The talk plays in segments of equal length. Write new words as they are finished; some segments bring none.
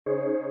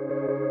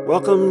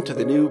Welcome to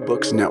the New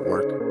Books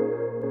Network.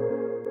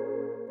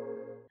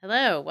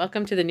 Hello,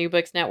 welcome to the New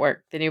Books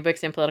Network, the New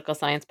Books in Political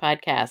Science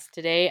podcast.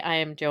 Today I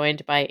am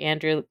joined by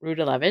Andrew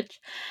Rudalevige,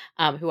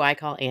 who I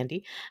call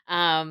Andy,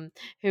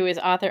 who is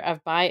author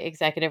of By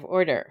Executive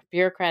Order,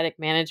 Bureaucratic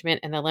Management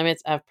and the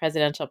Limits of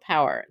Presidential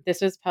Power.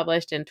 This was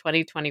published in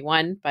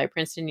 2021 by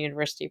Princeton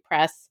University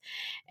Press.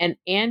 And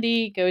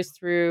Andy goes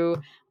through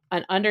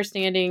an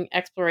understanding,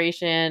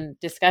 exploration,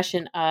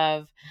 discussion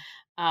of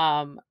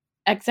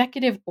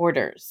executive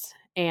orders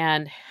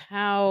and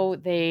how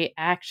they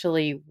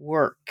actually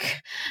work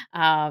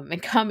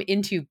and come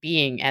into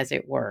being, as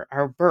it were,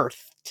 are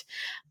birthed,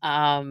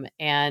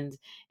 and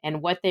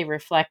what they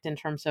reflect in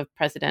terms of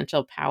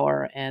presidential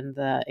power and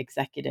the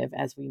executive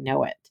as we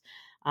know it.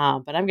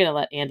 But I'm going to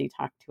let Andy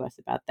talk to us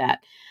about that.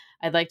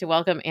 I'd like to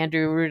welcome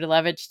Andrew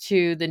Rudalevige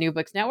to the New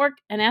Books Network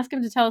and ask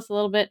him to tell us a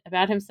little bit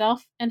about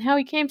himself and how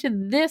he came to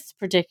this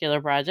particular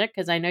project,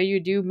 because I know you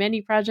do many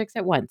projects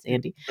at once,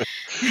 Andy.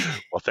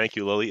 Well, thank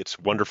you, Lily. It's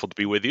wonderful to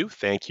be with you.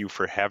 Thank you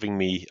for having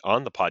me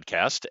on the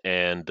podcast.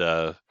 And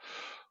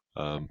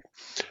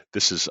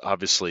this is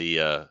obviously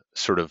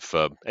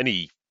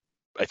any,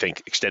 I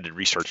think, extended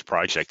research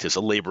project is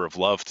a labor of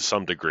love to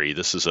some degree.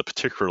 This is a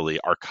particularly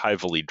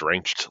archivally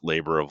drenched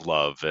labor of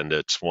love, and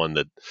it's one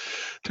that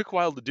took a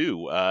while to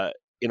do.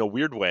 In a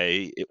weird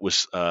way, it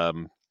was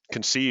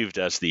conceived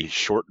as the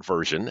short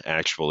version,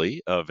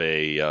 actually, of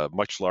a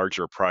much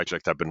larger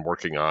project I've been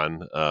working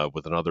on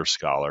with another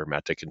scholar,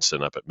 Matt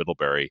Dickinson, up at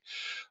Middlebury,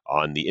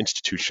 on the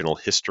institutional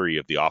history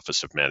of the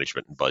Office of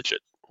Management and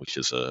Budget, which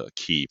is a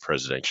key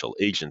presidential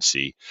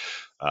agency,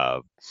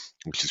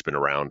 which has been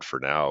around for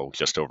now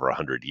just over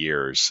 100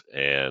 years.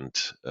 And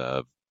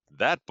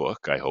that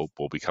book, I hope,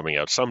 will be coming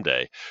out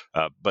someday.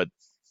 But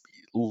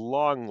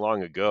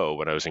long ago,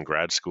 when I was in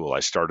grad school, I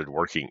started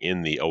working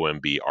in the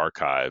OMB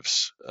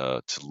archives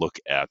to look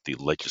at the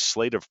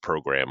legislative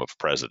program of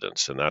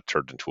presidents, and that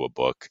turned into a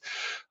book.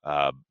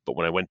 But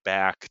when I went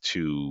back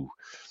to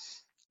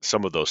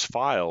some of those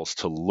files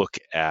to look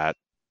at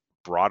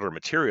broader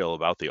material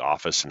about the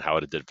office and how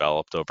it had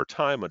developed over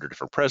time under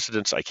different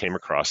presidents, I came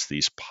across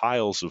these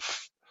piles of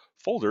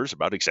folders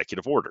about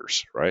executive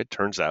orders, right?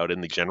 Turns out in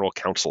the general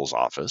counsel's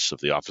office of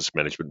the Office of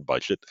Management and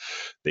Budget,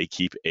 they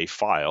keep a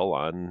file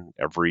on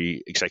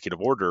every executive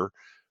order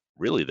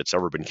really that's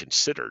ever been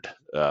considered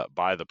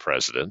by the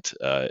president,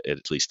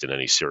 at least in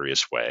any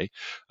serious way.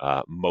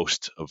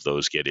 Most of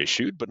those get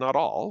issued, but not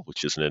all,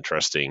 which is an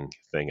interesting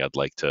thing I'd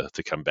like to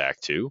come back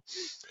to.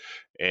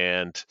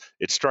 And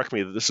it struck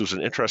me that this was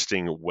an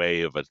interesting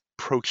way of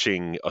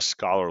approaching a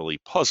scholarly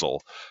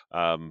puzzle,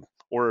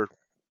 or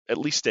at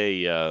least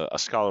a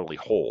scholarly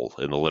hole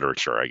in the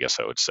literature, I guess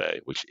I would say,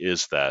 which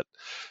is that,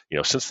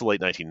 since the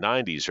late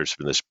 1990s, there's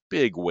been this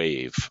big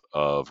wave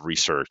of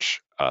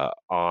research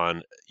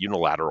on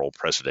unilateral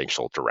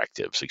presidential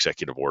directives,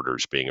 executive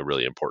orders being a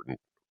really important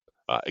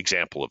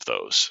example of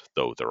those,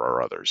 though there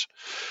are others.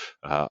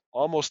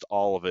 Almost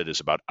all of it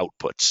is about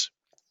outputs,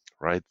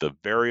 right? The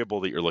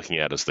variable that you're looking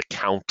at is the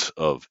count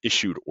of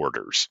issued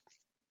orders.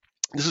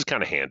 This is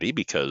kind of handy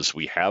because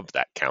we have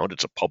that count.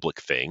 It's a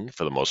public thing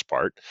for the most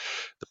part.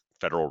 The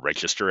Federal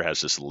Register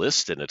has this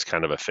list and it's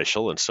kind of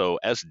official. And so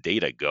as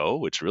data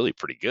go, it's really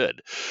pretty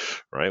good,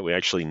 right? We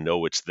actually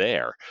know it's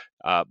there.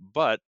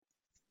 But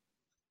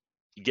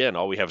again,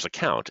 all we have is a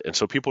count. And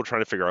so people are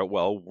trying to figure out,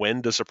 well,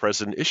 when does a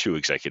president issue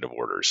executive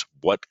orders?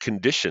 What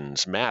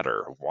conditions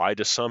matter? Why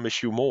do some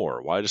issue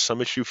more? Why do some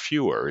issue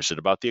fewer? Is it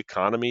about the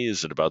economy?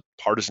 Is it about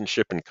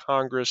partisanship in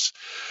Congress?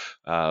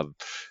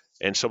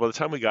 And so by the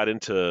time we got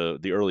into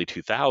the early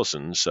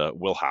 2000s,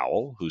 Will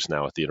Howell, who's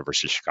now at the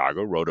University of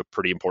Chicago, wrote a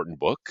pretty important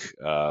book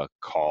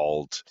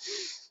called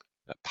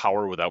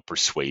Power Without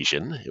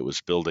Persuasion. It was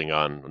building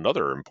on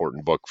another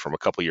important book from a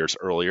couple years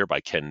earlier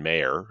by Ken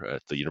Mayer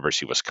at the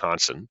University of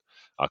Wisconsin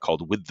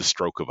called With the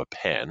Stroke of a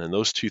Pen. And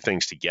those two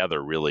things together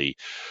really,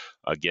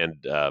 again,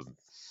 were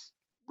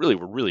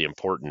really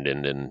important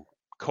in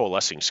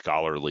coalescing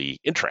scholarly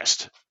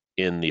interest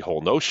in the whole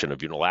notion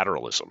of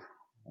unilateralism,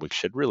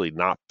 which had really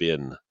not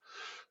been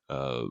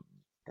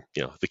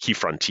the key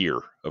frontier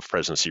of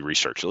presidency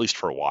research, at least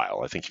for a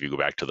while. I think if you go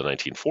back to the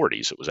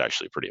 1940s, it was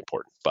actually pretty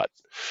important. But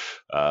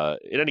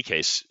in any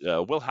case,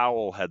 Will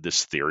Howell had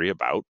this theory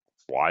about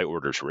why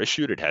orders were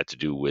issued. It had to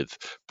do with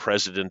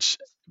presidents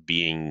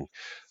being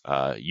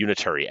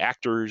unitary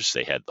actors.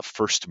 They had the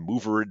first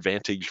mover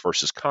advantage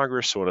versus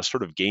Congress. So in a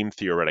sort of game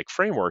theoretic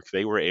framework,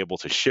 they were able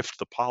to shift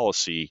the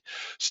policy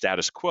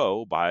status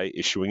quo by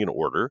issuing an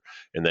order,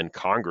 and then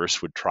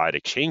Congress would try to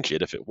change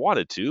it if it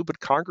wanted to. But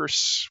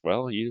Congress,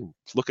 well, you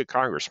look at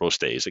Congress most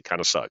days, it kind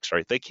of sucks,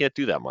 right? They can't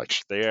do that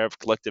much. They have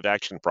collective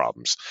action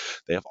problems.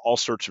 They have all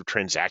sorts of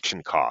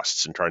transaction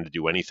costs in trying to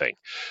do anything.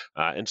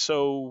 And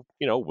so,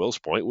 Will's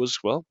point was,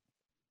 well,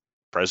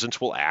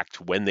 presidents will act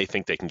when they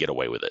think they can get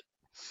away with it.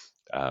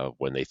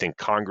 When they think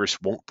Congress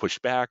won't push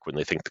back, when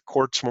they think the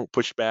courts won't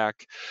push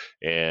back.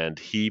 And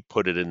he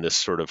put it in this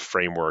sort of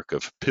framework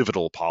of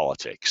pivotal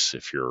politics.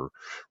 If your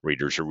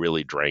readers are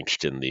really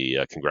drenched in the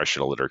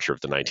congressional literature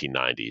of the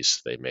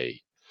 1990s, they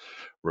may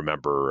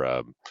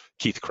remember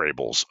Keith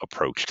Crable's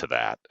approach to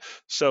that.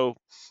 So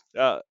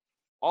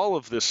all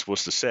of this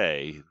was to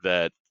say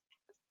that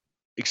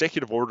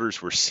executive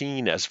orders were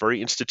seen as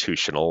very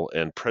institutional,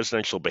 and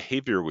presidential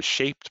behavior was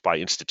shaped by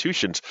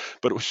institutions,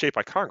 but it was shaped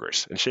by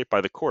Congress and shaped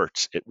by the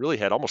courts. It really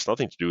had almost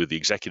nothing to do with the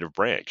executive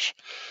branch.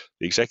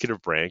 The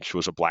executive branch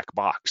was a black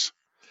box.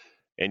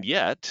 And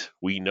yet,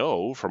 we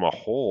know from a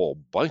whole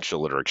bunch of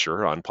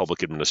literature on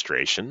public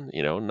administration,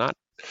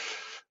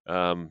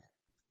 um,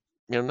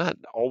 not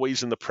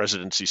always in the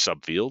presidency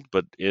subfield,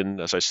 but in,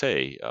 as I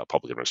say,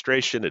 public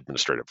administration,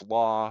 administrative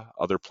law,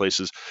 other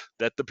places,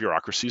 that the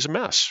bureaucracy is a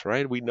mess,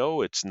 right? We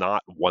know it's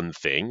not one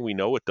thing. We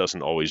know it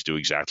doesn't always do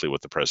exactly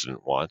what the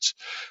president wants.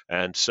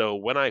 And so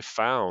when I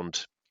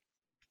found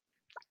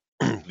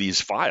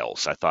these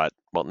files, I thought,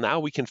 well, now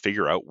we can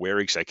figure out where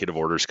executive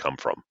orders come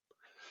from.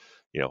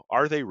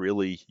 Are they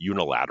really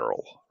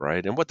unilateral,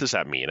 right? And what does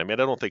that mean? I mean,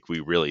 I don't think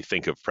we really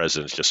think of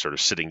presidents just sort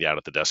of sitting down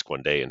at the desk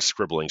one day and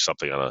scribbling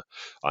something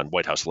on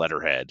White House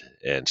letterhead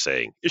and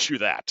saying, issue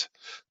that,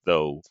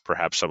 though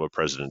perhaps some of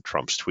President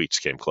Trump's tweets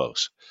came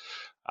close.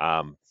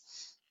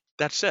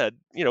 That said,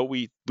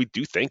 we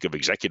do think of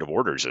executive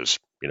orders as,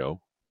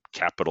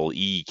 capital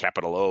E,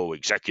 capital O,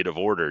 executive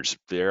orders.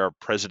 They are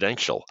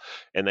presidential,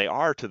 and they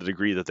are to the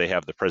degree that they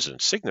have the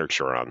president's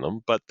signature on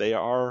them, but they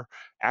are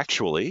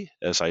actually,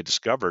 as I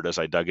discovered as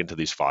I dug into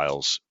these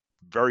files,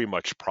 very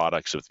much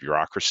products of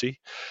bureaucracy.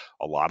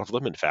 A lot of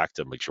them, in fact,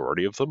 a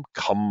majority of them,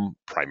 come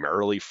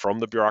primarily from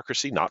the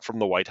bureaucracy, not from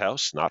the White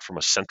House, not from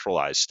a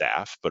centralized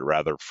staff, but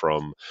rather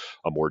from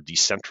a more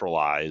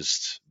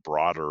decentralized,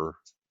 broader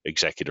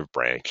executive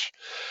branch.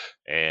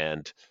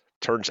 And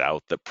turns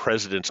out that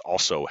presidents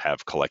also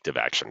have collective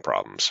action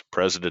problems.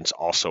 Presidents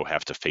also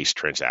have to face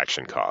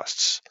transaction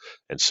costs.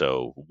 And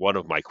so one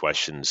of my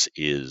questions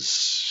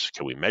is,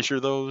 can we measure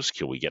those?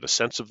 Can we get a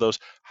sense of those?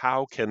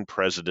 How can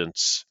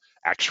presidents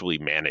actually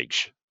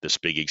manage this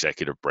big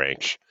executive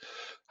branch?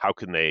 How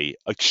can they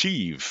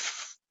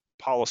achieve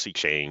policy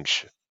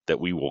change that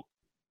we will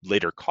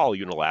later call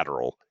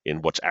unilateral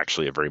in what's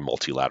actually a very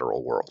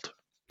multilateral world?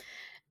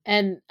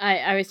 And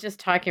I was just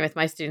talking with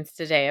my students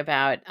today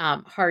about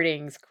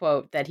Harding's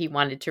quote that he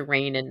wanted to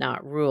reign and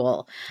not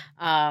rule.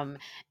 And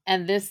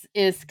this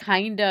is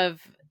kind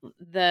of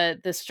the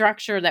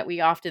structure that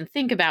we often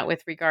think about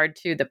with regard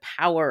to the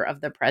power of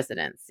the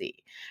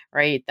presidency,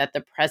 right? That the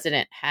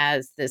president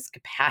has this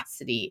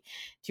capacity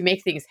to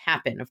make things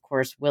happen. Of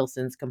course,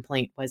 Wilson's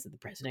complaint was that the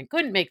president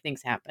couldn't make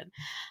things happen.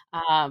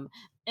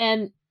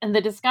 And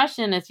the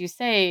discussion, as you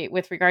say,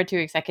 with regard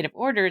to executive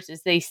orders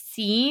is they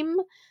seem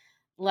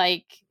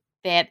like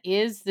that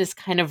is this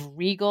kind of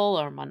regal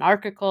or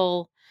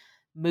monarchical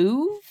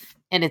move,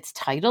 and its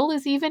title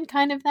is even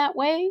kind of that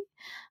way.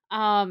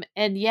 And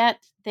yet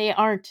they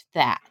aren't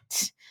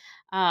that.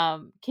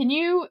 Can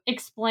you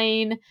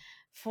explain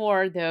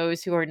for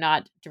those who are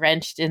not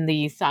drenched in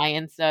the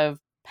science of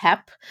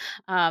PEP,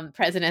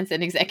 presidents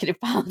and executive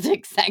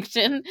politics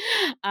section,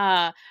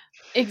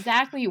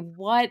 exactly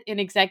what an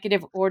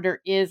executive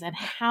order is and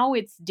how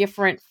it's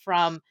different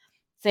from,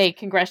 say,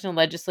 congressional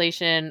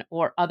legislation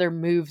or other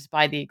moves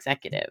by the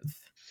executive?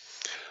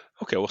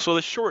 Okay, well, so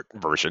the short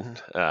version,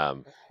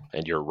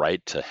 and you're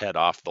right to head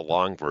off the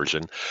long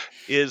version,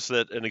 is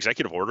that an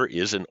executive order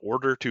is an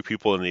order to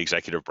people in the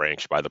executive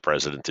branch by the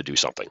president to do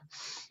something.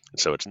 And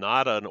so it's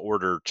not an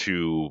order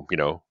to,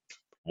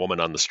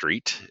 woman on the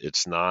street.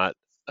 It's not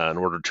an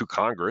order to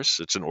Congress.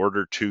 It's an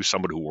order to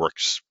someone who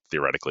works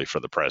theoretically for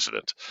the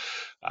president.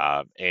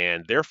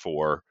 And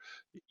therefore,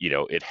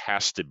 it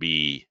has to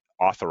be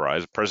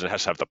authorized. The president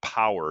has to have the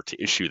power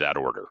to issue that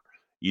order,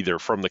 either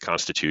from the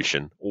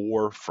Constitution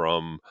or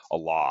from a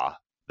law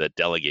that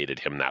delegated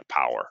him that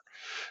power.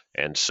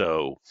 And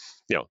so,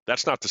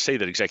 that's not to say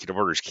that executive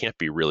orders can't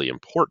be really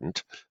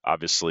important.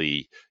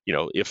 Obviously,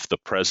 if the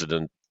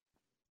president,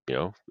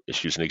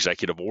 issues an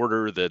executive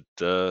order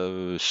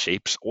that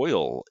shapes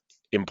oil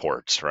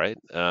imports, right?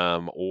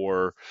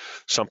 Or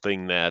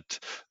something that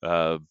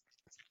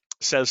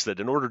says that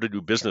in order to do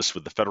business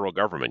with the federal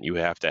government, you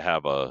have to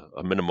have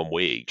a minimum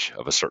wage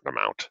of a certain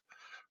amount,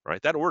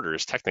 right? That order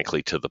is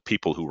technically to the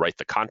people who write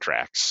the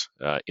contracts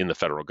in the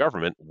federal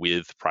government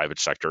with private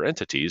sector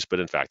entities. But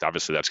in fact,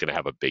 obviously, that's going to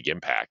have a big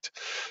impact.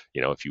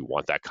 If you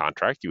want that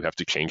contract, you have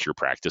to change your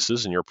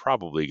practices, and you're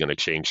probably going to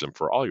change them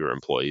for all your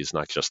employees,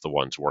 not just the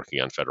ones working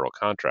on federal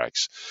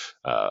contracts.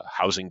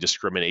 Housing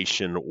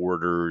discrimination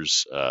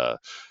orders,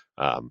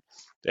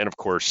 and of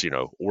course,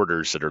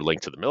 orders that are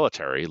linked to the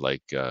military,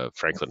 like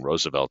Franklin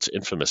Roosevelt's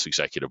infamous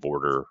executive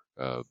order,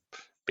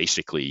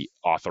 basically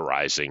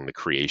authorizing the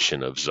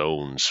creation of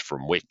zones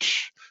from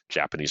which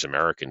Japanese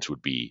Americans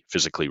would be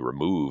physically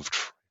removed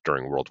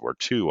during World War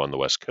II on the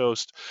West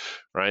Coast,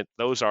 right?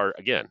 Those are,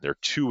 again, they're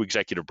two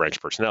executive branch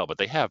personnel, but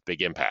they have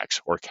big impacts,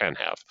 or can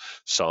have.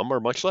 Some are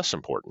much less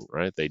important,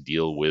 right? They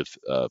deal with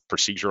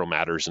procedural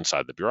matters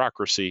inside the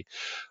bureaucracy,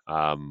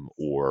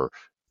 or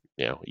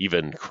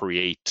even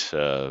create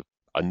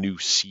a new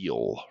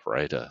seal,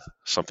 right?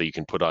 Something you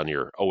can put on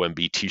your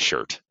OMB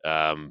T-shirt,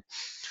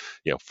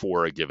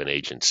 for a given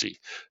agency.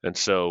 And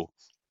so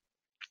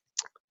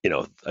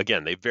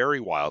again, they vary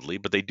wildly,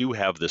 but they do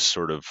have this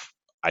sort of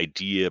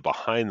idea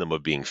behind them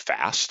of being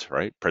fast,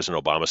 right?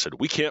 President Obama said,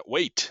 "We can't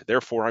wait,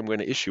 therefore I'm going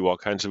to issue all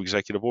kinds of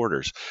executive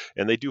orders."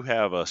 And they do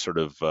have a sort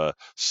of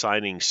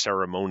signing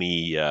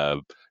ceremony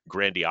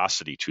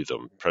grandiosity to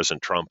them.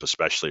 President Trump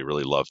especially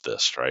really loved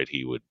this, right?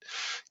 He would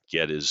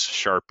get his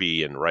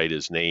Sharpie and write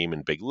his name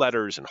in big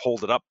letters and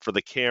hold it up for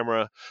the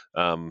camera.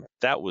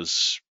 That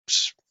was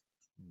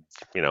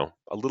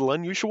a little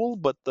unusual,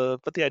 but the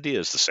idea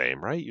is the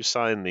same, right? You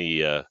sign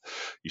the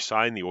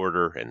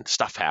order and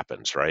stuff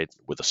happens, right?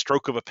 With a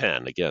stroke of a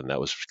pen. Again, that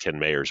was Ken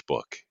Mayer's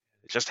book.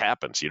 It just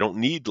happens. You don't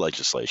need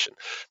legislation.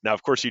 Now,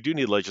 of course, you do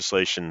need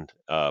legislation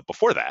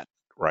before that,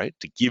 right,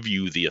 to give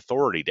you the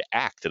authority to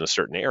act in a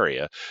certain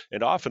area.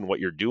 And often what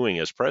you're doing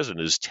as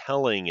president is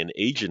telling an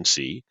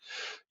agency,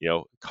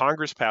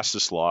 Congress passed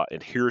this law,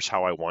 and here's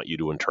how I want you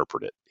to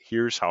interpret it.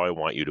 Here's how I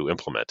want you to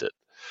implement it.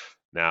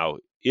 Now,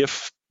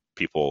 if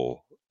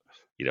people,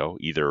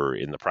 either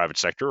in the private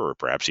sector or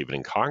perhaps even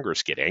in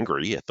Congress get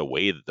angry at the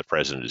way that the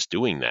president is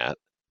doing that,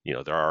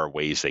 there are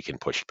ways they can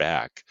push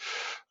back.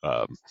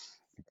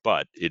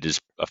 But it is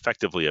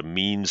effectively a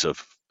means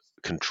of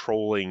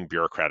controlling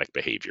bureaucratic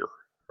behavior,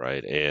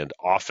 right? And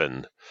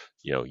often,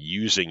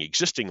 using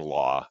existing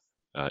law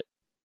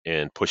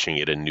and pushing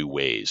it in new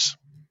ways.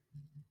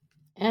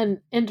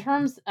 And in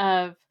terms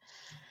of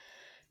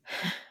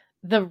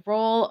the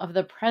role of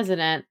the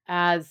president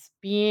as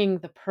being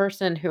the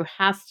person who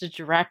has to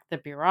direct the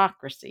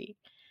bureaucracy,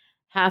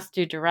 has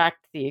to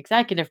direct the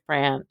executive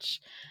branch,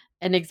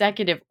 an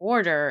executive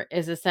order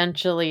is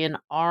essentially an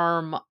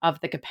arm of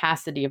the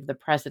capacity of the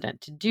president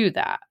to do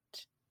that.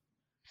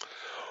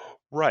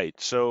 Right.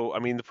 So, I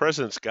mean, the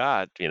president's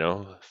got,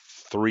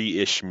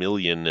 3-ish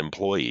million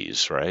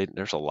employees, right?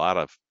 There's a lot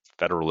of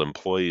federal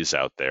employees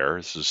out there.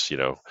 This is,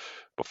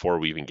 before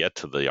we even get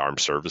to the armed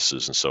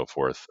services and so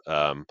forth.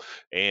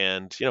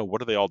 And,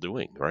 what are they all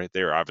doing, right?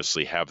 They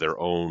obviously have their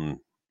own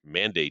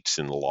mandates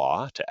in the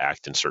law to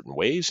act in certain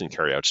ways and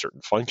carry out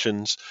certain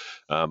functions.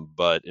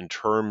 But in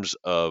terms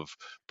of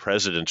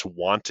presidents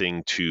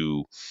wanting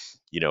to,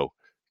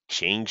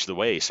 change the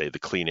way, say, the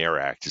Clean Air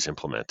Act is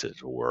implemented,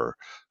 or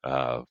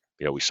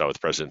we saw with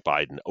President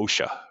Biden,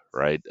 OSHA,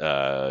 right?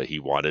 He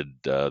wanted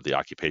the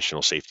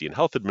Occupational Safety and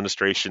Health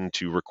Administration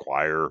to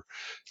require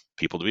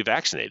people to be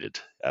vaccinated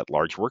at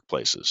large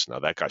workplaces. Now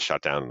that got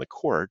shot down in the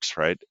courts,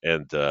 right?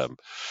 And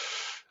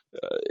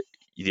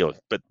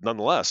but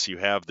nonetheless, you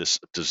have this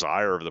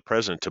desire of the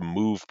president to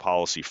move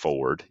policy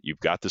forward. You've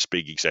got this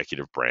big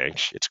executive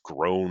branch. It's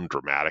grown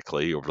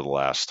dramatically over the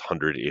last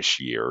 100-ish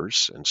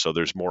years. And so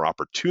there's more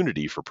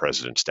opportunity for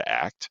presidents to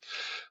act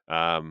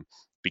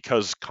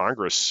because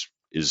Congress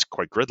is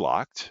quite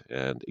gridlocked,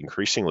 and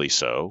increasingly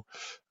so.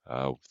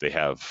 They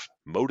have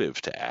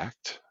motive to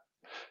act.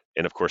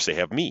 And of course, they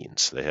have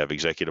means. They have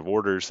executive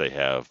orders. They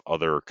have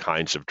other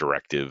kinds of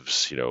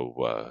directives,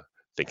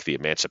 think the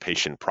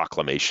Emancipation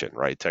Proclamation,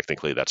 right?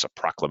 Technically, that's a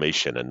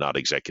proclamation and not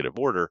executive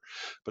order,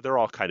 but they're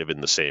all kind of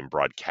in the same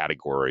broad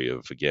category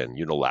of, again,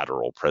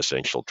 unilateral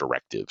presidential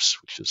directives,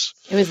 which is...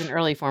 It was an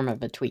early form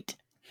of a tweet.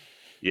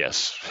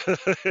 Yes,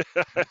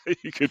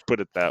 you could put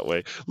it that way.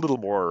 A little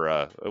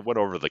more, went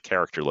over the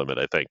character limit,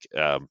 I think.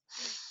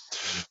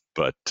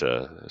 But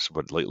that's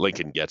what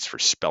Lincoln gets for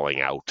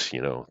spelling out,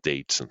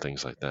 dates and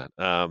things like that.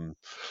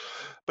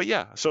 But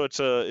yeah, so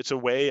it's a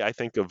way, I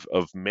think, of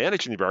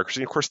managing the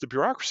bureaucracy. And of course, the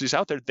bureaucracies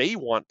out there, they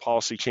want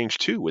policy change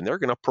too, and they're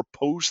going to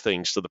propose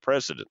things to the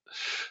president.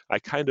 I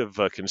kind of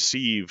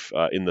conceive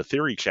in the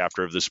theory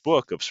chapter of this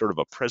book of sort of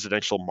a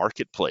presidential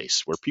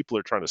marketplace where people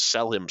are trying to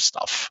sell him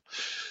stuff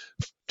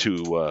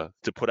to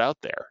put out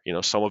there.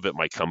 Some of it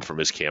might come from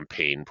his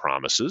campaign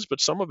promises,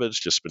 but some of it's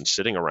just been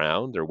sitting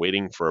around. They're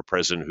waiting for a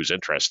president who's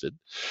interested.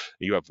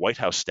 You have White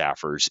House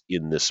staffers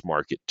in this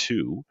market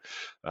too.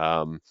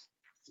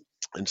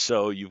 And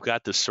so you've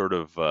got this sort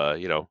of,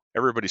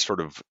 everybody's sort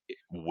of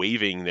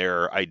waving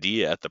their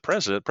idea at the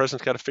president. The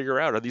president's got to figure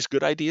out, are these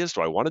good ideas?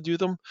 Do I want to do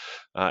them?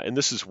 And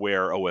this is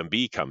where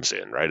OMB comes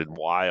in, right? And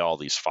why all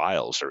these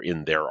files are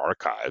in their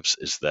archives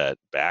is that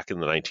back in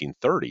the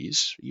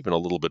 1930s, even a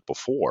little bit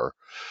before,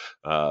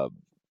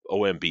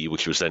 OMB,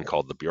 which was then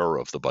called the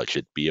Bureau of the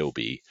Budget, BOB,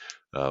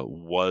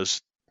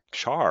 was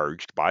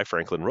charged by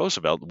Franklin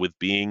Roosevelt with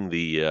being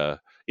the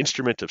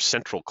instrument of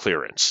central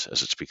clearance,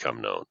 as it's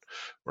become known,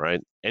 right?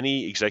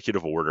 Any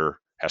executive order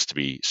has to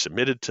be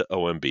submitted to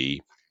OMB.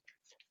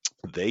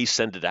 They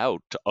send it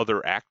out to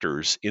other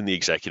actors in the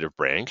executive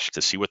branch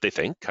to see what they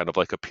think, kind of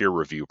like a peer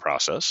review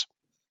process.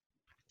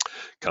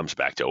 Comes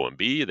back to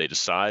OMB, they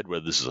decide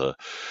whether this is a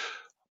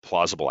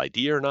plausible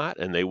idea or not,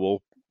 and they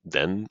will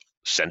then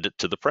send it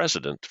to the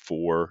president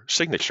for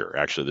signature.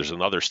 Actually, there's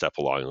another step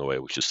along the way,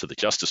 which is to the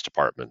Justice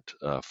Department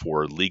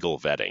for legal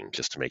vetting,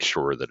 just to make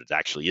sure that it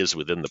actually is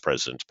within the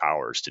president's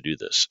powers to do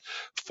this.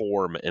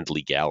 Form and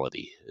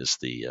legality is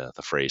the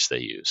phrase they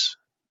use.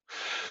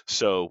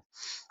 So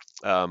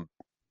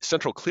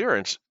central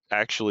clearance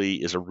actually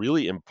is a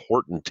really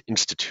important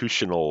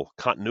institutional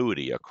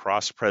continuity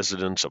across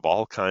presidents of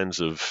all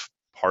kinds of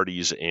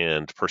parties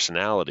and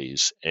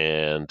personalities.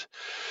 And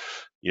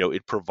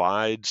it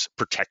provides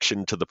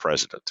protection to the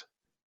president.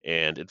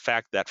 And in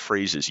fact, that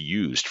phrase is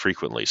used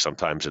frequently,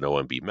 sometimes in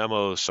OMB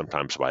memos,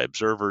 sometimes by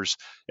observers.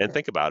 And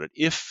think about it,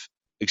 if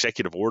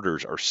executive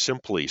orders are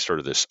simply sort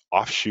of this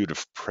offshoot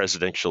of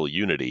presidential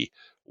unity,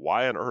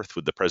 why on earth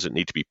would the president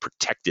need to be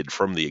protected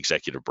from the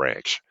executive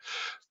branch,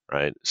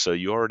 right? So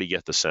you already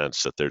get the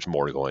sense that there's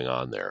more going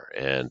on there.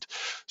 And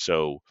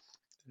so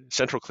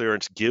central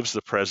clearance gives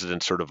the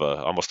president sort of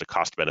almost a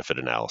cost benefit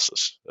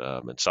analysis.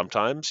 And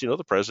sometimes,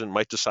 the president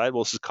might decide,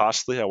 well, this is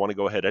costly, I want to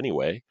go ahead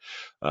anyway.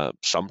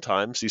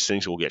 Sometimes these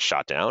things will get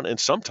shot down. And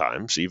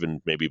sometimes,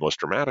 even maybe most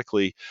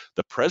dramatically,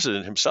 the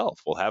president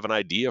himself will have an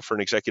idea for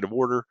an executive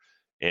order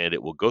and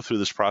it will go through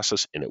this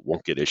process and it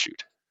won't get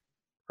issued.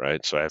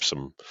 Right. So I have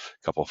a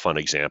couple of fun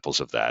examples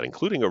of that,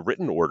 including a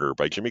written order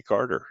by Jimmy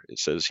Carter. It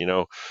says,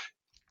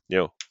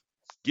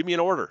 give me an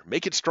order,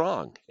 make it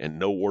strong, and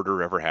no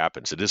order ever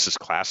happens. It is this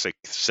classic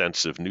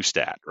sense of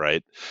Neustadt,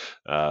 right?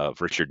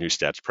 Of Richard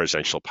Neustadt's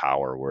presidential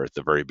power, where at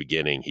the very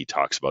beginning he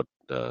talks about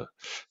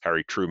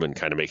Harry Truman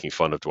kind of making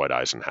fun of Dwight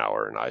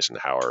Eisenhower, and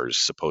Eisenhower is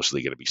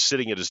supposedly going to be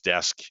sitting at his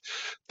desk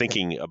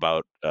thinking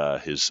about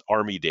his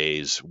army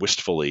days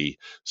wistfully,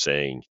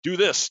 saying, do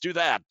this, do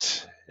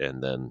that.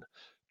 And then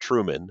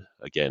Truman,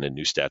 again in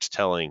Neustadt's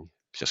telling,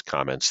 just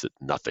comments that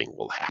nothing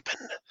will happen.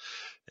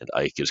 And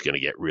Ike is going to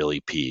get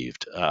really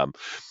peeved.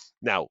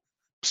 Now,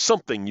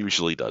 something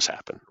usually does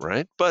happen,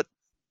 right? But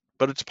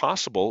it's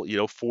possible,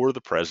 for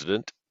the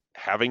president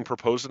having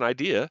proposed an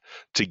idea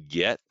to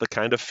get the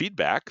kind of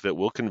feedback that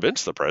will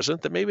convince the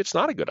president that maybe it's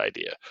not a good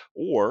idea,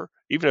 or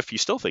even if he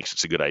still thinks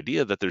it's a good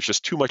idea, that there's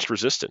just too much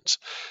resistance.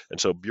 And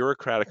so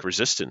bureaucratic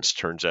resistance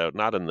turns out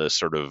not in the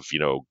sort of,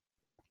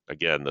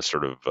 again, the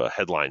sort of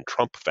headline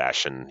Trump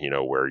fashion,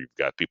 where you've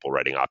got people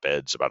writing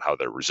op-eds about how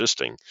they're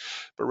resisting,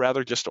 but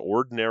rather just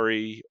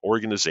ordinary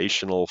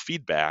organizational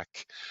feedback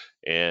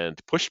and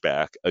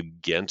pushback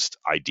against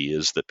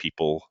ideas that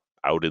people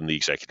out in the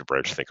executive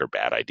branch think are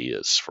bad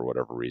ideas for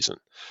whatever reason.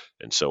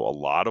 And so a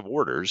lot of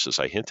orders, as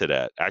I hinted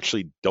at,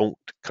 actually don't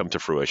come to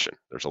fruition.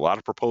 There's a lot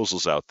of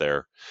proposals out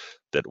there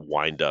that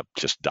wind up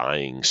just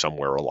dying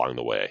somewhere along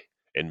the way.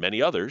 And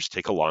many others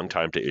take a long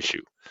time to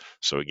issue.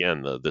 So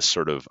again, this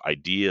sort of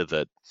idea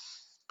that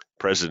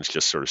presidents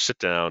just sort of sit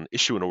down,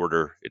 issue an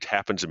order, it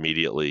happens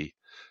immediately.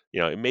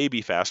 It may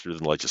be faster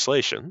than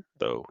legislation,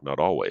 though not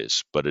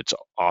always, but it's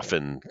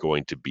often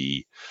going to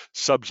be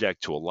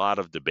subject to a lot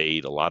of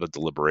debate, a lot of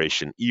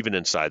deliberation, even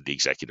inside the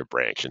executive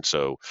branch. And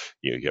so,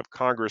 you have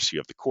Congress, you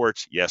have the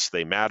courts. Yes,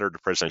 they matter to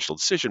presidential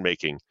decision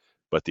making,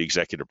 but the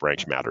executive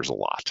branch matters a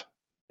lot.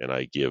 And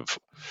I give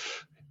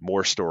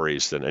more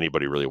stories than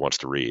anybody really wants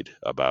to read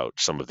about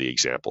some of the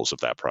examples of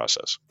that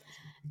process.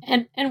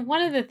 And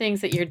one of the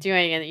things that you're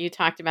doing, and you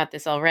talked about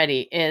this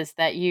already, is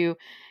that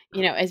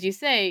as you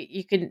say,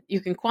 you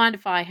can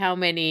quantify how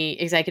many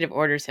executive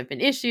orders have been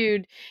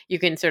issued. You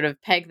can sort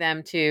of peg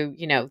them to,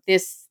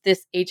 this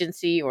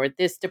agency or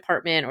this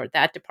department or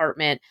that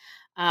department.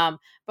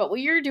 But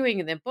what you're doing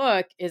in the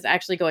book is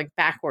actually going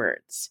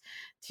backwards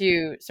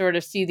to sort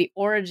of see the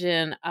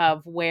origin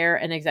of where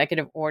an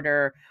executive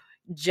order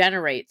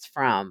generates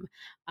from,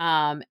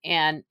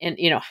 and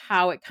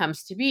how it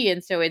comes to be.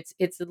 And so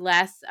it's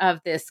less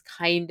of this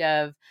kind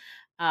of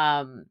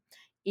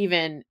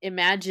even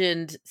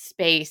imagined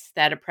space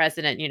that a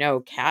president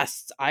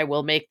casts, I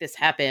will make this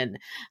happen,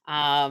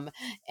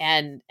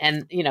 and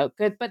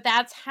good, but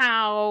that's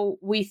how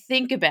we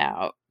think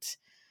about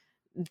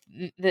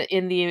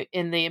in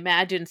the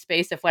imagined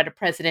space of what a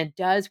president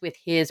does with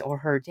his or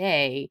her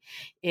day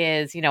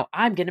is,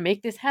 I'm going to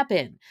make this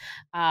happen.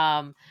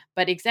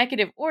 But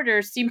executive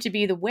orders seem to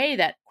be the way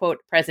that, quote,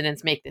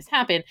 presidents make this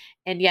happen.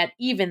 And yet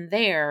even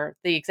there,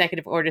 the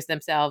executive orders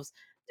themselves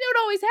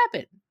don't always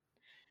happen.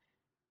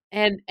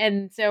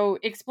 And so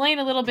explain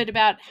a little bit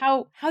about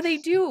how they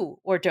do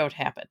or don't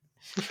happen.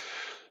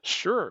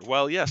 Sure.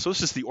 Well, yeah. So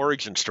this is the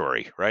origin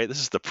story, right?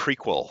 This is the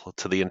prequel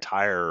to the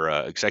entire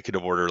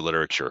executive order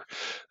literature.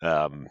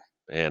 And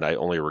I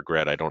only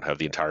regret I don't have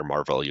the entire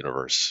Marvel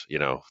universe,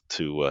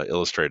 to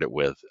illustrate it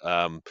with.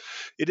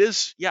 It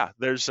is, yeah.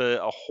 There's a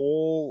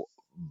whole,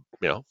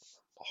 a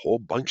whole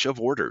bunch of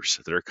orders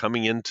that are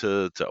coming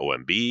into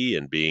OMB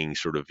and being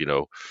sort of,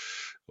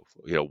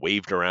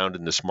 waved around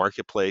in this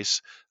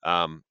marketplace.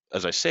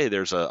 As I say,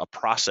 there's a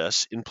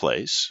process in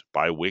place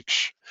by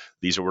which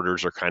these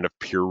orders are kind of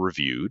peer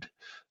reviewed.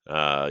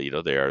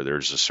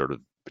 There's a sort of,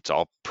 it's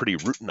all pretty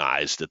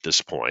routinized at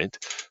this point.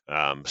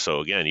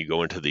 So again, you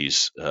go into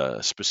these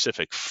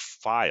specific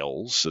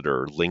files that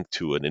are linked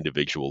to an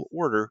individual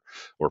order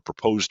or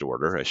proposed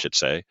order, I should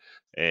say,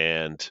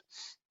 and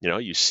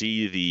you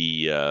see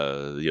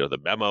the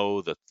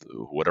memo that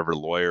whatever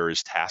lawyer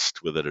is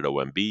tasked with it at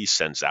OMB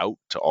sends out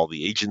to all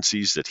the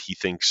agencies that he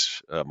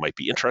thinks might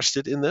be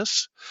interested in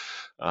this.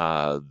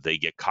 They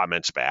get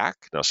comments back.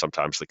 Now,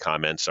 sometimes the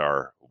comments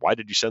are, "Why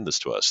did you send this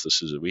to us?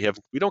 We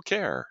don't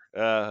care."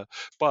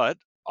 But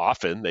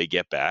often they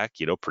get back,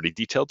 pretty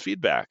detailed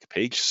feedback.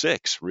 Page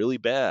 6, really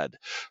bad.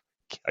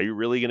 Are you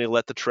really going to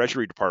let the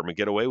Treasury Department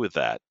get away with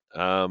that?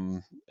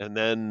 And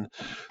then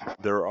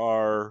there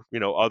are,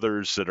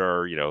 others that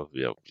are,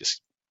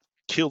 just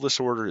kill this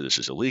order. This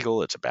is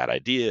illegal. It's a bad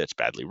idea. It's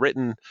badly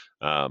written.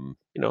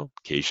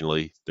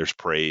 Occasionally there's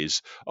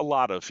praise. A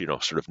lot of,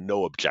 sort of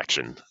no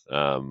objection.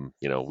 We're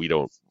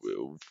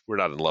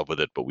not in love with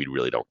it, but we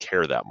really don't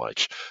care that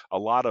much. A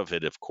lot of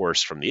it, of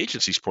course, from the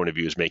agency's point of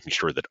view, is making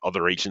sure that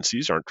other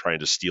agencies aren't trying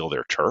to steal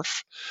their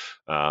turf,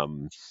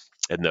 and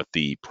that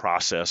the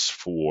process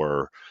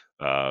for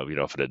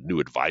if a new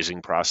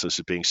advising process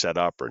is being set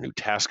up or a new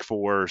task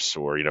force,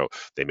 or,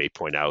 they may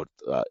point out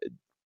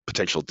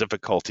potential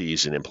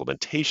difficulties in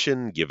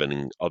implementation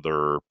given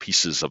other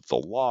pieces of the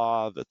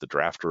law that the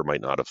drafter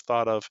might not have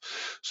thought of.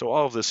 So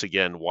all of this,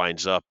 again,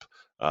 winds up,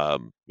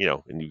 and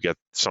you get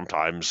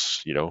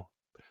sometimes,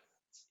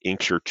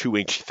 inch or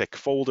 2-inch thick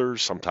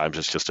folders. Sometimes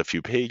it's just a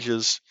few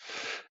pages.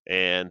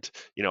 And,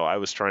 I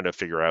was trying to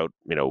figure out,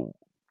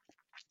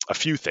 a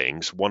few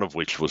things, one of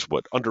which was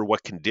under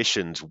what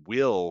conditions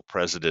will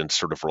presidents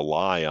sort of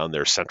rely on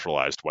their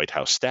centralized White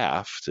House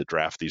staff to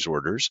draft these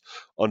orders?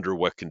 Under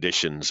what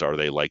conditions are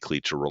they likely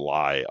to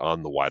rely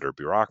on the wider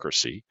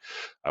bureaucracy?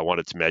 I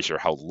wanted to measure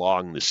how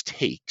long this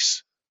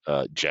takes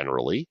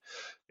generally.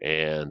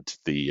 And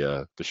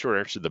the short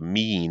answer, the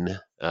mean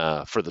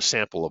for the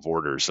sample of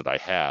orders that I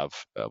have,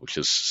 which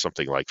is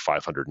something like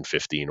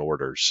 515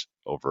 orders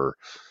over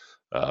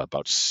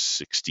about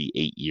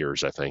 68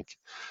 years, I think,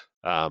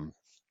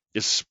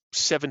 is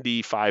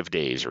 75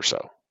 days or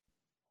so,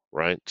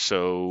 right?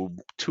 So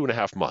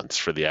 2.5 months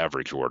for the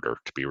average order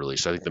to be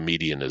released. I think the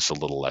median is a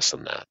little less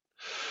than that.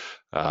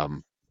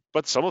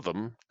 But some of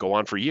them go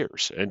on for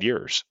years and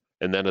years.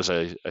 And then, as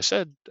I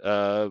said,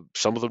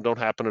 some of them don't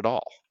happen at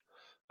all.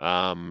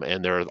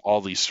 And there are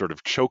all these sort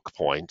of choke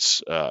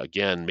points.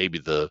 Again, maybe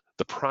the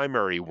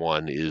primary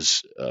one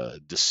is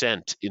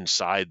dissent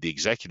inside the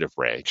executive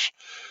branch,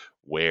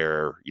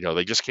 where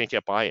they just can't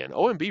get buy-in.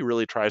 OMB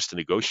really tries to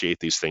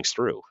negotiate these things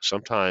through.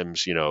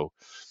 Sometimes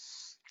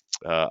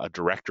a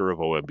director of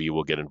OMB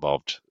will get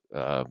involved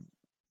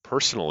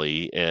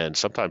personally, and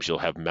sometimes you'll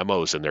have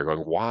memos in there going,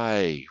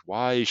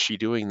 "Why is she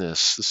doing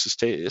this?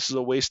 This is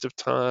a waste of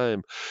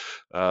time."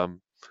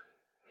 And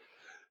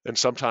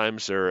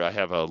sometimes I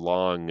have a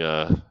long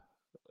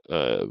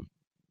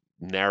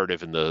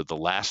narrative in the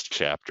last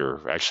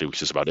chapter, actually,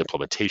 which is about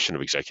implementation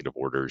of executive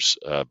orders,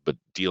 but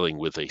dealing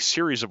with a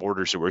series of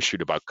orders that were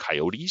issued about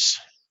coyotes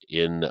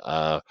in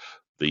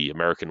the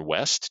American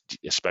West,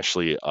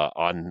 especially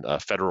on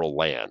federal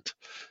land.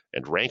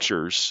 And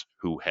ranchers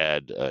who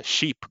had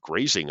sheep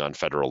grazing on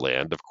federal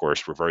land, of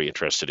course, were very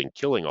interested in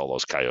killing all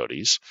those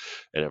coyotes.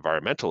 And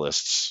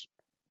environmentalists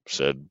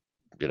said,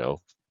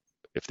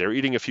 if they're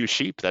eating a few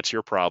sheep, that's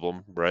your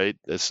problem, right?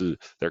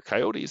 They're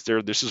coyotes.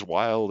 This is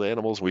wild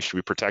animals. We should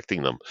be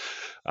protecting them.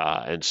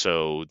 And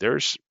so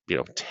there's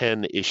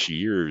 10-ish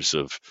years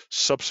of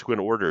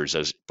subsequent orders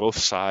as both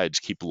sides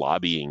keep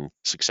lobbying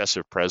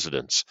successive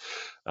presidents.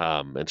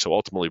 And so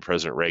ultimately,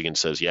 President Reagan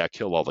says, "Yeah,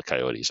 kill all the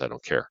coyotes. I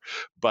don't care."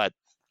 But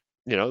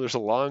there's a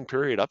long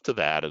period up to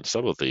that, and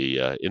some of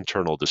the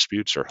internal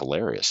disputes are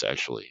hilarious,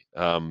 actually.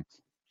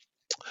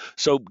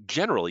 So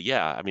generally,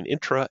 yeah, I mean,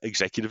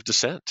 intra-executive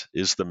dissent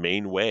is the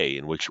main way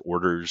in which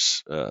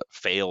orders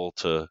fail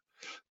to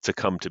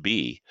come to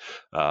be.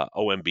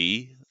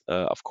 OMB,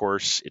 of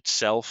course,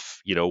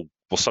 itself,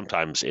 will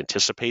sometimes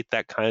anticipate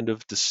that kind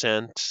of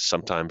dissent.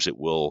 Sometimes it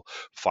will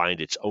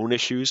find its own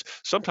issues.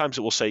 Sometimes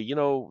it will say,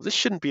 this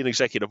shouldn't be an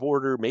executive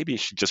order. Maybe it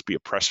should just be a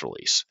press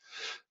release.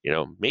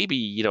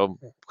 Maybe,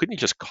 couldn't you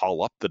just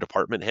call up the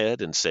department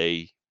head and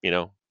say,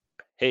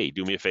 hey,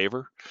 do me a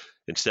favor,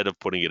 instead of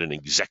putting it in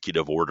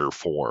executive order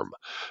form,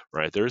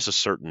 right? There is a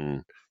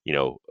certain,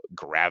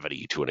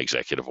 gravity to an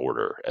executive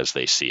order as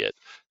they see it.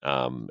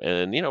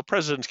 And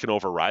presidents can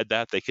override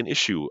that.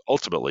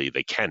 Ultimately,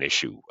 they can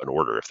issue an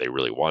order if they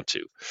really want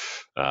to.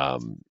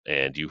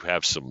 And you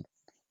have some,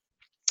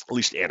 at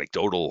least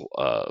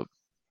anecdotal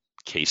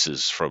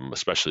cases from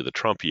especially the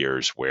Trump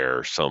years,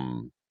 where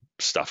some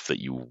stuff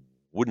that you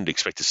wouldn't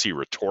expect to see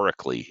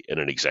rhetorically in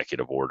an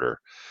executive order,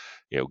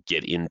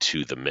 get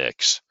into the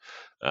mix.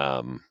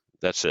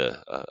 That's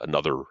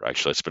another,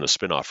 actually, it's been a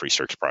spin-off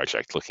research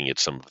project looking at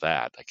some of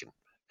that. I can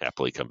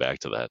happily come back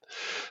to that.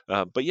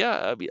 But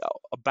yeah, I mean,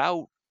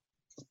 about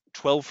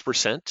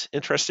 12%,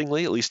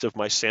 interestingly, at least of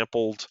my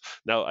sampled.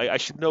 Now, I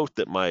should note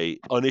that my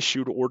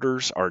unissued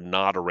orders are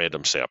not a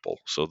random sample.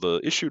 So the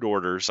issued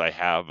orders, I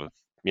have,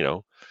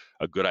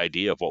 a good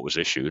idea of what was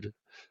issued.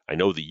 I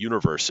know the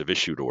universe of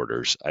issued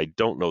orders. I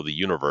don't know the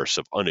universe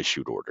of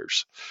unissued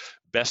orders.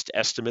 Best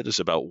estimate is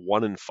about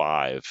 1 in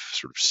 5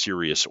 sort of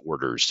serious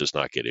orders does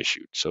not get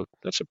issued. So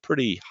that's a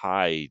pretty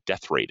high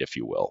death rate, if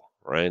you will,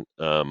 right?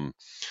 And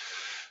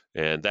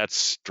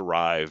that's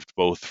derived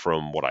both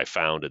from what I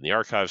found in the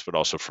archives, but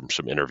also from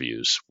some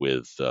interviews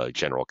with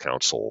general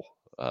counsel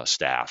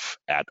staff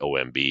at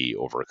OMB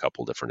over a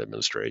couple different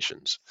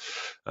administrations.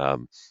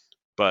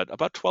 But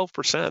about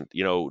 12%,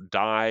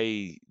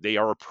 they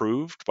are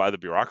approved by the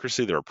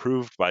bureaucracy. They're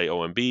approved by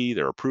OMB.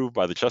 They're approved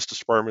by the Justice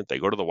Department. They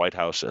go to the White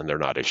House and they're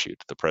not issued.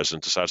 The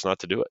president decides not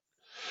to do it.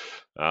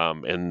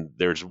 And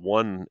there's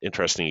one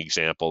interesting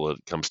example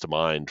that comes to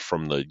mind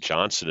from the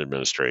Johnson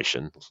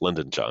administration,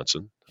 Lyndon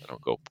Johnson. I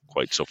don't go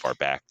quite so far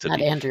back to Not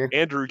the Andrew.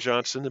 Andrew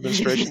Johnson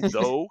administration,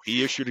 though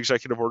he issued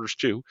executive orders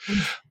too.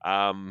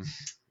 And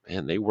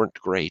they weren't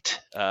great.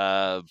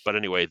 But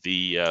anyway,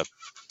 the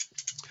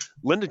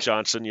Lyndon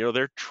Johnson,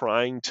 they're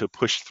trying to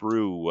push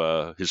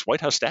through. His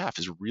White House staff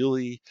is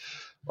really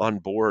on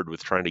board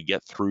with trying to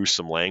get through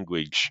some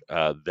language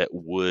that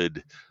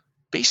would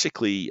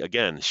basically,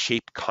 again,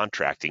 shape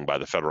contracting by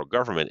the federal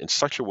government in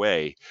such a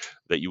way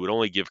that you would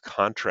only give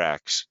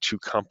contracts to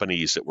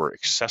companies that were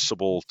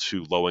accessible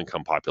to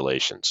low-income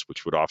populations,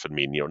 which would often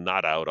mean,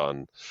 not out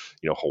on,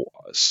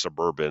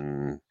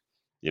 suburban,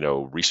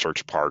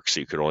 research parks that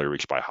you could only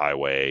reach by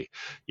highway.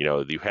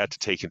 You had to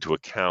take into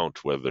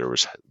account whether there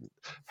was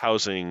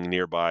housing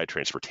nearby,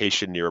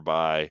 transportation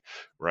nearby,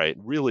 right?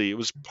 Really, it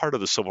was part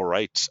of the civil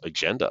rights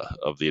agenda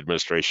of the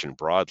administration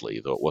broadly,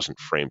 though it wasn't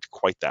framed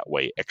quite that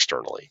way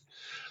externally.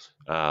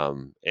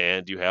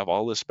 And you have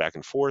all this back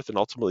and forth, and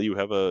ultimately you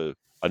have a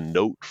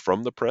note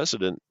from the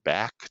president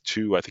back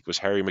to, I think it was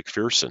Harry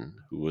McPherson,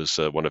 who was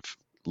one of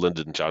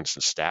Lyndon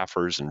Johnson's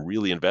staffers and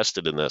really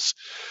invested in this,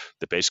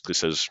 that basically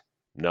says,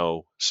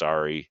 no,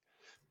 sorry,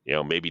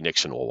 maybe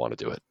Nixon will want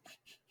to do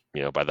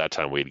it. By that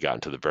time we had gotten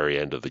to the very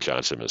end of the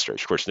Johnson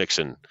administration. Of course,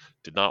 Nixon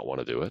did not want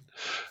to do it.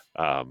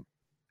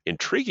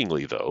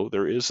 Intriguingly, though,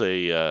 there is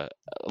a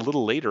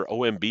little later,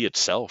 OMB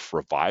itself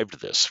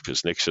revived this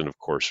because Nixon, of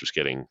course, was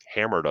getting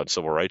hammered on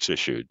civil rights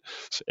issues.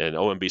 And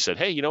OMB said,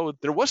 hey,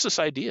 there was this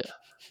idea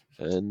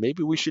and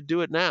maybe we should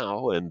do it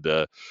now. And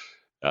the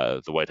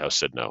White House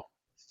said no.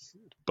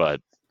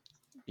 But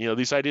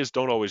these ideas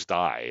don't always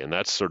die, and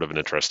that's sort of an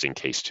interesting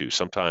case too.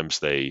 Sometimes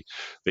they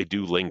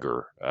do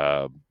linger.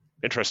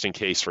 Interesting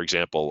case, for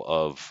example,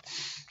 of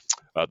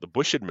the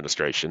Bush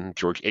administration,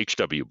 George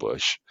H.W.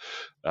 Bush.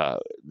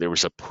 There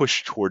was a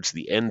push towards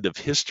the end of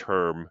his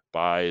term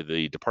by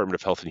the Department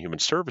of Health and Human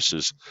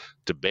Services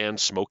to ban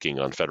smoking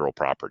on federal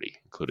property,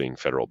 including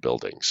federal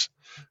buildings,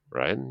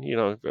 right? And,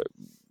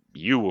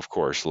 you, of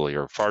course, Lily,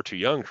 are far too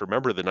young to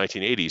remember the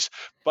 1980s,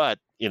 but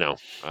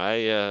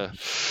I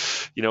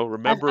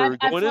remember I've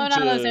going flown into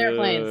on those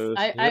airplanes.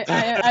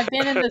 I've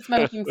been in the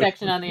smoking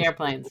section on the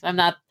airplanes. I'm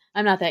not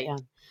that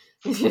young.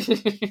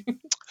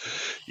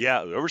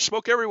 Yeah, there was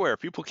smoke everywhere.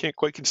 People can't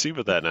quite conceive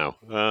of that now.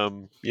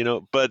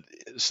 But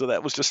so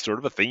that was just sort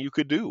of a thing you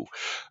could do.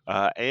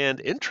 And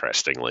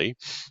interestingly,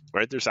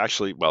 right, there's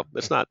actually, well,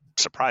 it's not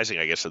surprising,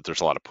 I guess, that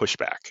there's a lot of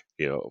pushback,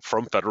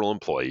 from federal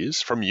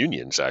employees, from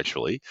unions,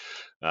 actually.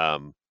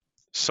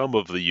 Some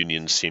of the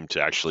unions seem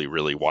to actually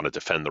really want to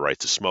defend the right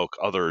to smoke.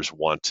 Others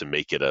want to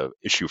make it an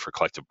issue for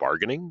collective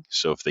bargaining.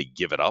 So if they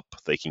give it up,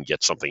 they can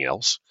get something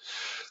else.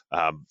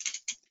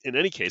 In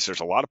any case,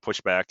 there's a lot of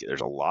pushback.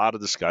 There's a lot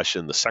of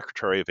discussion. The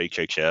secretary of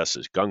HHS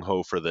is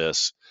gung-ho for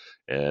this.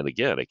 And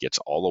again, it gets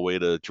all the way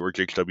to George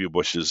H.W.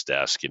 Bush's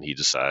desk, and he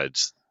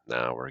decides,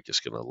 no, we're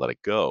just going to let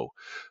it go.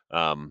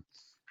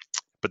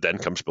 But then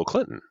comes Bill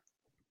Clinton,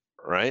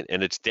 right?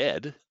 And it's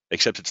dead,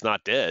 except it's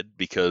not dead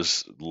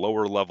because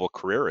lower-level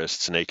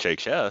careerists in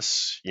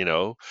HHS,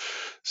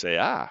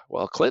 say,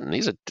 well, Clinton,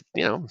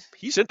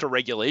 he's into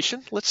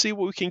regulation. Let's see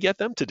what we can get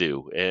them to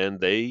do. And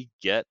they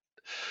get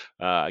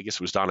I guess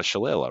it was Donna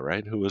Shalala,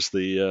 right, who was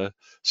the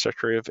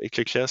secretary of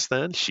HHS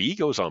then. She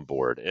goes on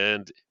board.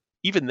 And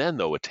even then,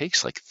 though, it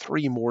takes like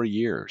 3 more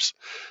years.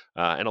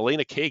 And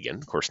Elena Kagan,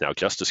 of course, now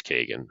Justice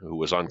Kagan, who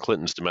was on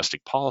Clinton's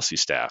domestic policy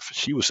staff,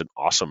 she was an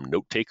awesome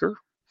note taker.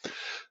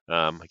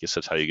 I guess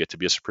that's how you get to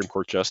be a Supreme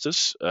Court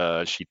justice.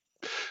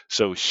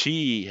 So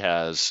she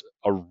has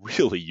a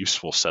really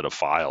useful set of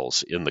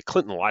files in the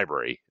Clinton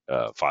Library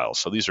files.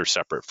 So these are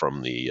separate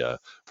from the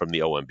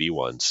OMB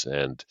ones.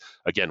 And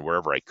again,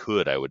 wherever I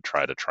could, I would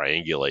try to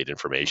triangulate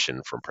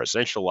information from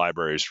presidential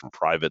libraries, from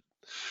private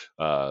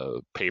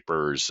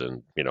papers,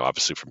 and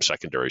obviously from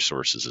secondary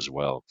sources as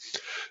well.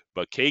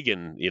 But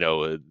Kagan,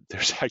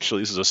 there's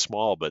actually, this is a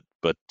small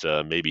but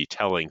maybe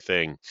telling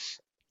thing.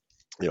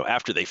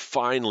 After they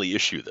finally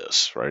issue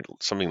this, right,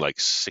 something like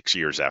 6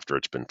 years after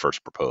it's been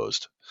first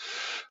proposed,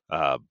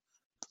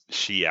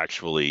 she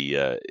actually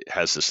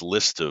has this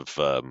list of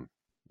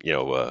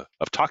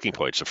talking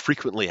points, of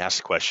frequently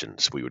asked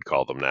questions, we would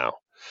call them now,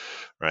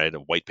 right? A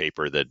white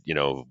paper that,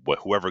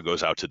 whoever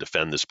goes out to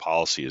defend this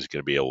policy is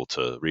going to be able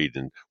to read.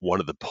 And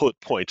one of the bullet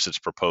points that's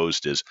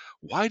proposed is,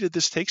 why did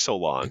this take so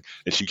long?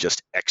 And she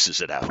just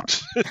X's it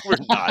out. We're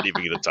not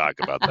even going to talk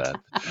about that.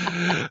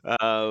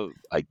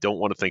 I don't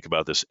want to think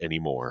about this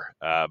anymore.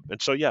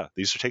 And so, yeah,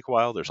 these take a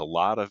while. There's a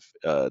lot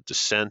of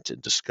dissent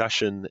and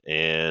discussion,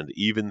 and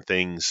even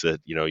things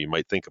that, you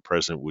might think a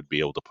president would be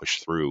able to push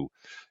through,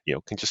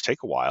 can just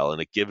take a while.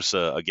 And it gives,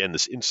 again,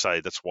 this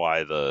insight. That's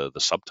why the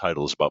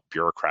subtitle is about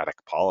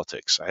bureaucratic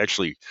politics. I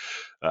actually,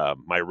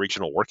 my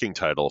original working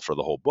title for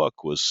the whole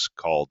book was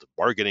called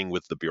Bargaining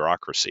with the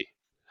Bureaucracy.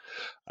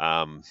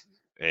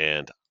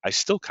 And I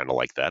still kind of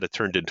like that. It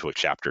turned into a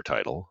chapter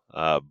title.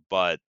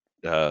 But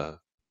the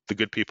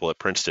good people at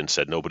Princeton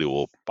said nobody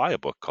will buy a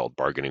book called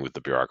Bargaining with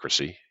the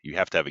Bureaucracy. You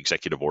have to have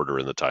executive order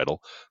in the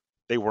title.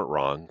 They weren't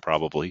wrong,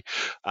 probably.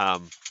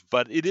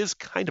 But it is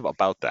kind of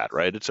about that,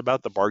 right? It's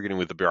about the bargaining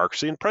with the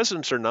bureaucracy. And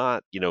presidents are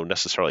not,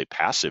 necessarily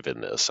passive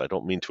in this. I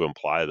don't mean to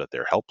imply that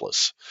they're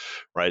helpless,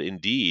 right?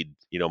 Indeed,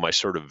 my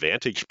sort of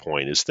vantage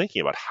point is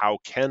thinking about how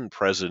can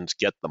presidents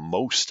get the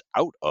most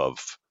out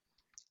of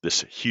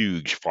this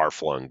huge,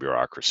 far-flung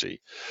bureaucracy,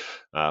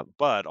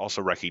 but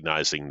also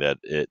recognizing that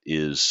it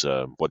is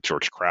what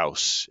George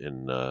Krauss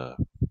in a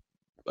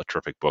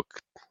terrific book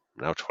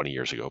now 20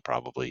 years ago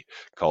probably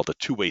called a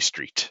two-way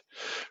street,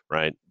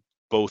 right?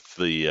 Both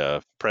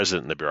the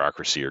president and the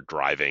bureaucracy are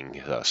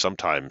driving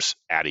sometimes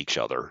at each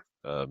other,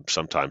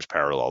 sometimes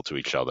parallel to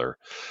each other,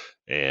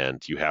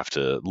 and you have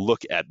to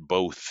look at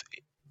both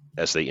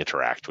as they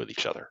interact with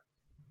each other.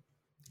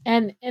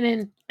 And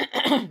in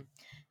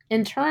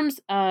in terms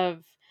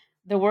of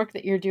the work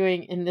that you're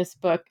doing in this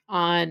book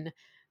on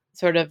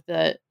sort of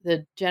the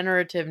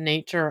generative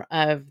nature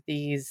of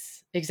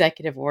these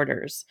executive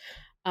orders,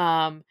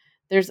 um,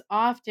 there's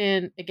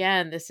often,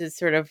 again, this is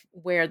sort of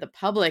where the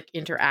public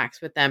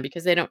interacts with them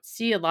because they don't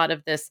see a lot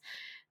of this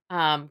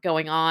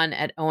going on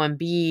at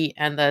OMB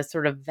and the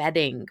sort of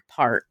vetting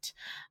part,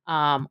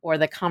 or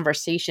the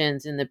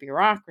conversations in the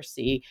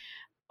bureaucracy.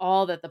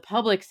 All that the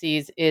public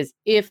sees is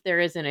if there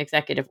is an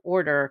executive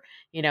order,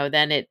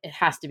 then it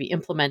has to be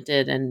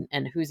implemented,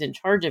 and who's in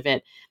charge of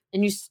it.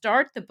 And you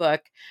start the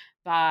book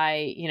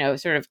by,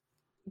 sort of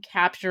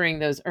capturing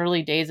those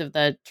early days of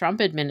the Trump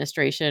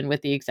administration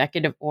with the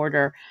executive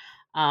order,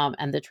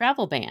 and the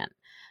travel ban.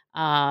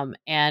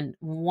 And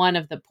one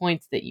of the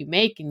points that you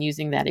make in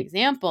using that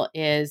example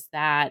is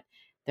that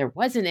there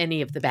wasn't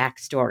any of the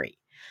backstory.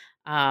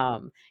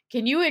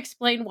 Can you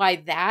explain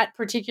why that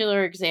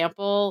particular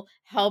example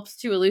helps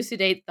to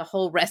elucidate the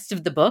whole rest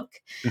of the book?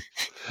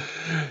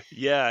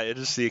 Yeah, it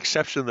is the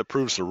exception that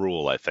proves the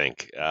rule, I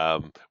think.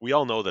 We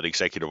all know that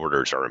executive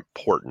orders are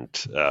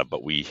important,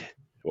 but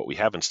what we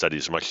haven't studied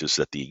as much is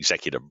that the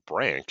executive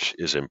branch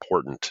is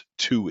important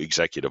to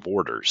executive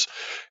orders.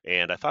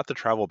 And I thought the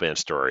travel ban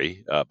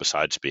story,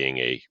 besides being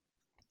a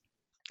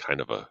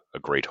kind of a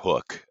great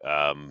hook,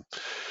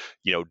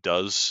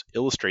 does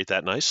illustrate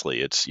that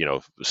nicely. It's,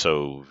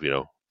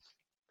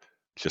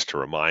 just to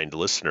remind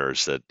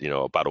listeners that,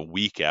 about a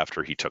week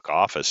after he took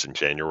office in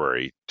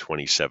January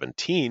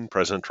 2017,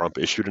 President Trump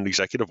issued an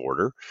executive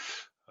order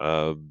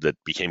that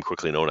became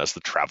quickly known as the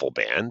travel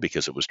ban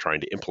because it was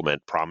trying to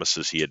implement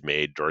promises he had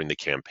made during the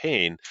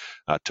campaign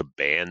to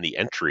ban the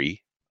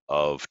entry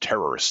of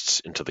terrorists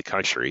into the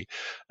country.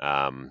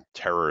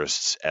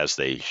 Terrorists, as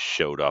they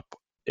showed up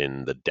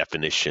in the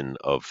definition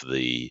of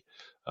the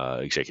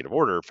executive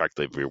order,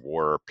 effectively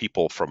were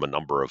people from a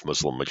number of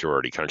Muslim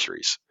majority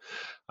countries.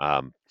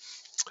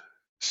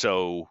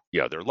 So,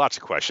 there are lots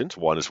of questions.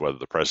 One is whether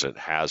the president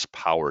has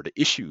power to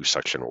issue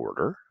such an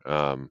order.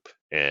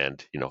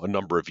 And, a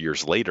number of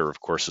years later, of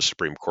course, the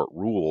Supreme Court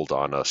ruled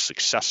on a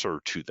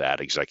successor to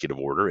that executive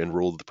order and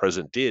ruled the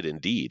president did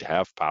indeed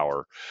have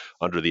power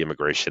under the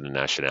Immigration and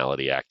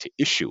Nationality Act to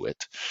issue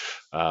it.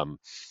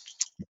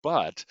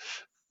 But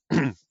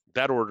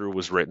that order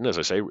was written, as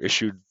I say,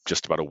 issued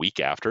just about a week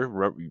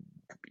after.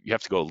 You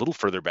have to go a little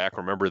further back.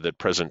 Remember that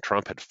President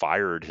Trump had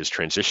fired his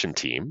transition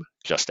team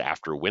just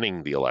after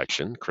winning the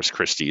election. Chris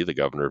Christie, the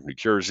governor of New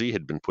Jersey,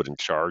 had been put in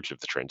charge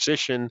of the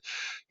transition.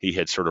 He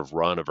had sort of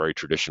run a very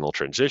traditional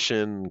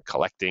transition,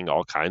 collecting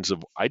all kinds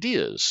of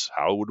ideas.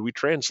 How would we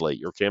translate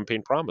your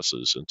campaign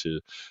promises into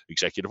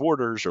executive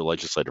orders or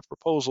legislative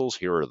proposals?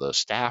 Here are the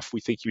staff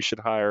we think you should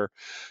hire,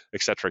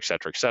 et cetera, et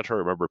cetera, et cetera.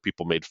 Remember,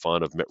 people made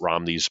fun of Mitt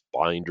Romney's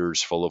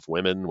binders full of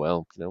women.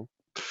 Well,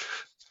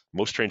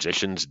 most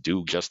transitions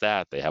do just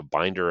that. They have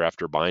binder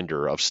after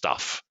binder of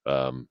stuff.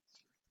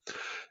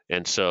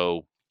 And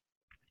so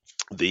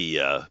the,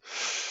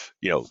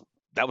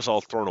 that was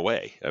all thrown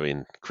away. I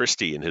mean,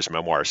 Christie in his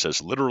memoir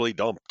says literally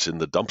dumped in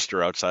the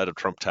dumpster outside of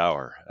Trump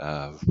Tower.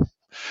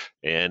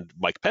 And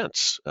Mike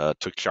Pence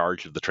took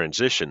charge of the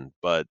transition.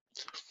 But,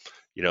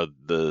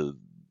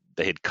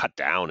 they had cut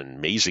down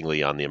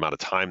amazingly on the amount of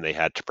time they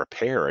had to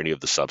prepare any of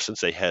the substance.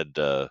 They had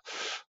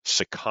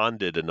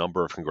seconded a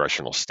number of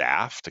congressional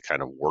staff to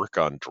kind of work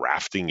on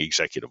drafting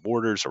executive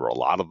orders. There were a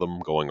lot of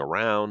them going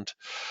around.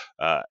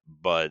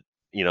 But,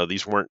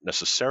 these weren't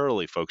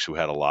necessarily folks who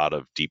had a lot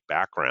of deep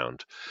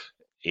background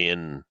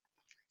in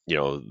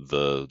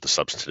the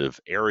substantive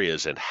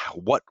areas and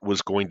what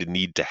was going to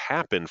need to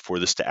happen for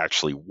this to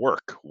actually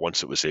work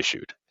once it was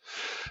issued.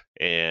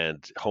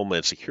 And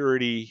Homeland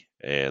Security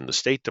and the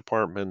State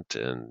Department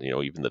and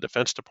even the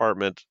Defense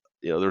Department,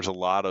 there's a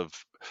lot of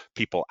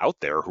people out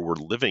there who were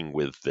living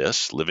with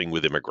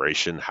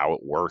immigration, how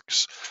it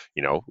works.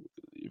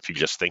 If you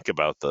just think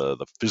about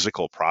the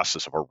physical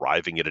process of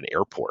arriving at an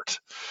airport,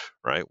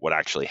 right? What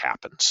actually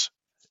happens?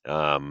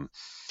 And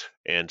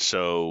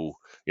so,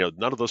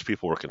 none of those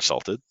people were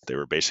consulted. They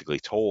were basically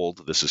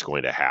told this is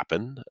going to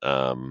happen.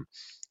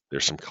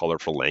 There's some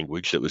colorful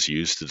language that was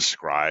used to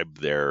describe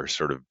their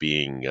sort of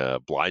being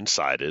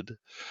blindsided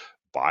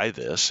by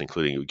this,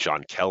 including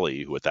John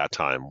Kelly, who at that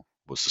time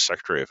was the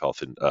Secretary of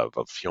Health and of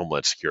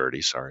Homeland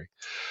Security.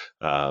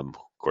 Of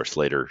course,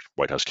 later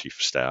White House Chief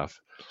of Staff.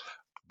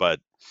 But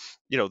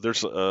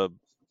there's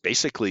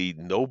basically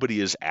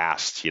nobody is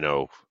asked,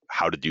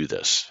 how to do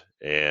this.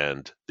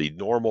 And the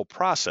normal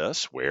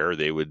process where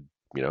they would,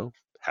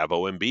 have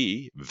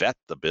OMB vet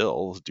the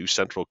bill, do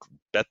central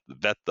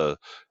vet the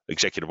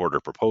executive order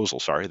proposal.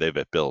 Sorry, they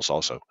vet bills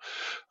also,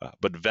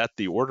 but vet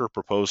the order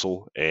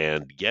proposal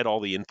and get all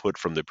the input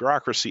from the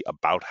bureaucracy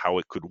about how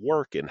it could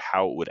work and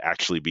how it would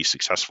actually be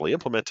successfully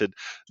implemented.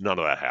 None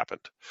of that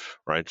happened,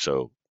 right?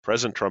 So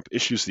President Trump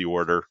issues the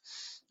order,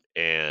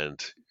 and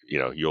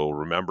you'll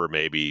remember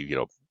maybe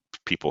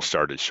people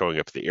started showing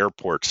up at the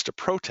airports to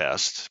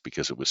protest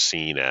because it was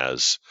seen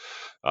as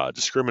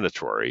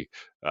discriminatory.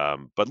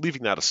 But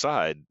leaving that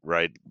aside,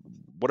 right,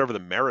 whatever the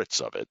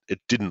merits of it, it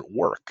didn't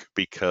work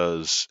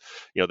because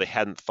they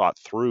hadn't thought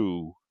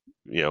through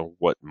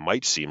what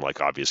might seem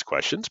like obvious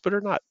questions, but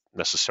are not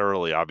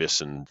necessarily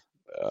obvious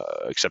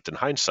except in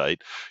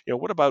hindsight.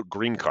 What about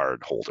green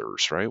card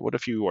holders, right? What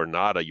if you are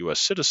not a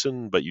U.S.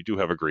 citizen, but you do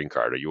have a green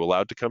card? Are you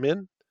allowed to come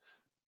in?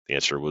 The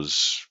answer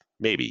was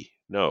maybe,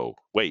 no,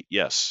 wait,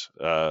 yes.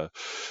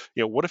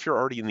 What if you're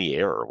already in the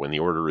air when the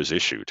order is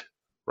issued,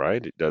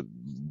 right?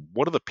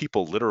 What are the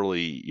people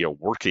literally,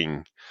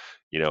 working,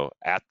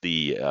 at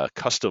the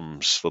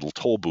customs little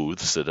toll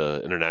booths at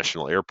an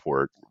international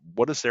airport?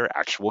 What is their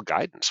actual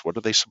guidance? What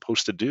are they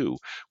supposed to do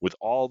with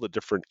all the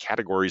different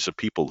categories of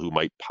people who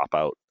might pop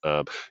out?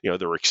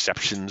 There are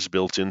exceptions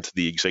built into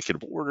the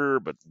executive order,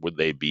 but would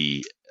they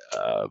be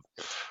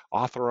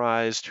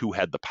authorized? Who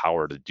had the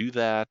power to do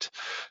that?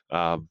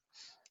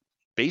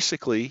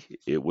 Basically,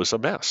 it was a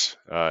mess.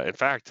 In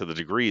fact, to the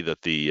degree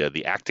that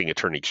the acting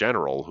attorney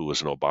general, who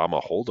was an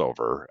Obama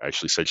holdover,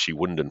 actually said she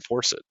wouldn't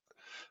enforce it.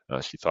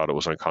 She thought it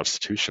was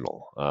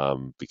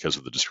unconstitutional because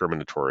of the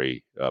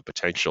discriminatory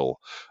potential,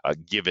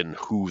 given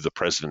who the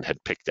president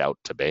had picked out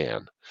to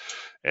ban.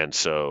 And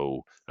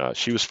so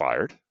she was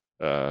fired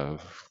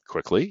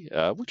quickly,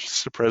 which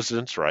is the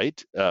president's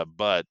right.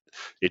 But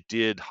it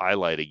did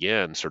highlight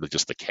again sort of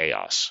just the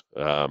chaos.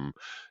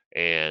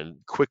 And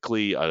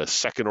quickly, a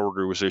second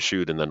order was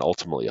issued, and then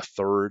ultimately a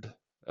third.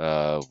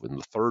 And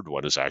the third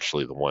one is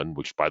actually the one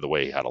which, by the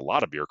way, had a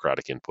lot of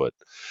bureaucratic input.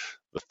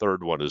 The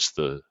third one is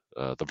the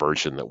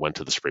version that went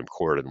to the Supreme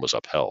Court and was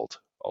upheld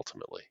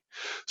ultimately.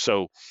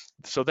 So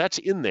that's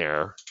in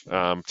there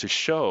to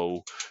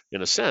show,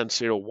 in a sense,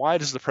 why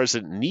does the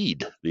president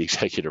need the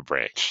executive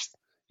branch?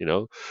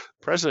 The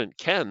president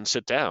can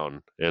sit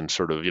down and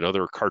sort of,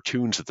 there were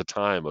cartoons at the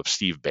time of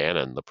Steve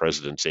Bannon, the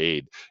president's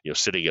aide,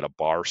 sitting at a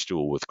bar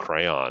stool with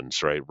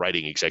crayons, right,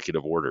 writing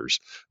executive orders.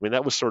 I mean,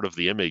 that was sort of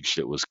the image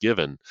that was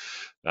given.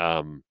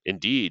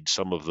 Indeed,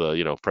 some of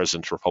the,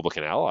 president's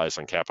Republican allies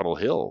on Capitol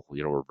Hill,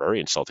 were very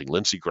insulting.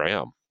 Lindsey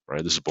Graham,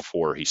 right? This is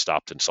before he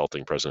stopped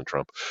insulting President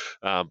Trump.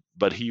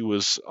 But he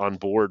was on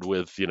board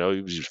with, he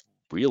was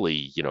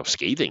really,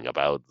 scathing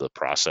about the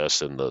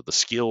process and the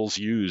skills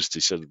used.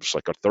 He said it was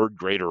like a third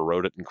grader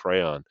wrote it in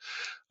crayon.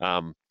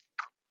 And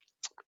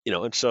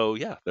so,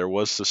 yeah, there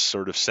was this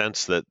sort of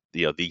sense that,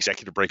 the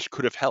executive branch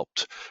could have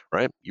helped,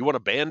 right? You want to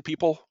ban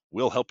people?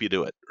 We'll help you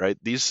do it, right?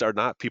 These are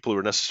not people who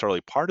are necessarily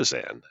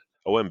partisan.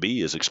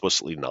 OMB is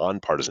explicitly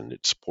nonpartisan.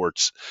 It's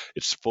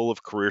full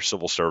of career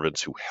civil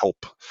servants who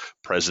help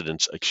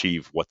presidents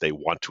achieve what they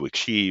want to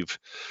achieve.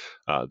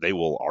 They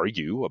will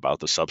argue about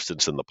the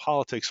substance and the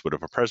politics, but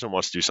if a president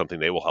wants to do something,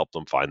 they will help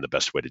them find the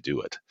best way to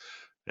do it.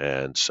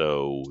 And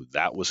so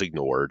that was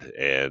ignored,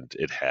 and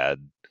it had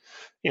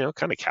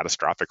kind of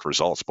catastrophic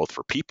results, both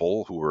for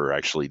people who were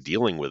actually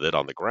dealing with it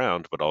on the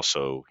ground, but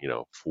also,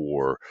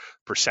 for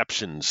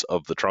perceptions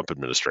of the Trump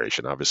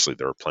administration. Obviously,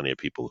 there are plenty of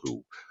people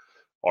who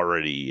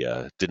already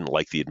didn't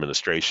like the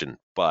administration,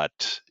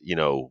 but,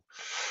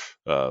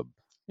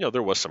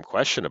 there was some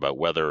question about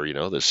whether,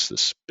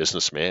 this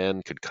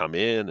businessman could come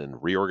in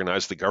and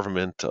reorganize the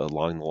government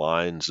along the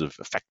lines of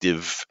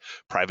effective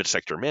private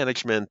sector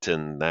management,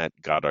 and that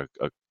got a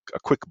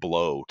quick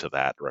blow to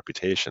that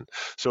reputation.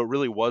 So it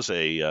really was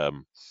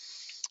again,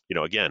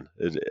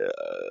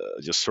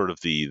 just sort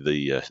of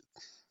the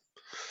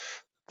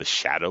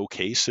shadow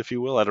case, if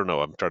you will. I don't know.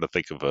 I'm trying to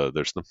think of I'm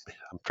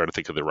trying to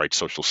think of the right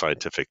social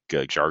scientific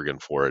jargon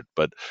for it,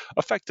 but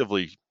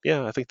effectively,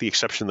 yeah, I think the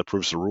exception that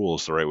proves the rule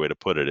is the right way to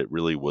put it. It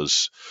really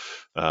was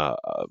a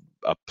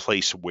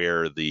place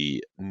where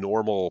the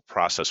normal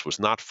process was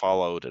not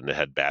followed, and it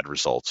had bad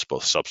results,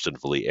 both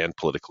substantively and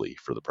politically,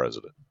 for the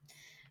president.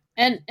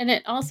 And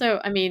it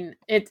also, I mean,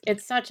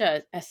 it's such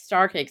a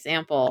stark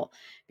example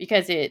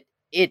because it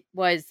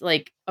was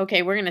like,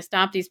 okay, we're going to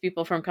stop these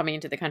people from coming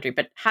into the country,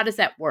 but how does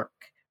that work?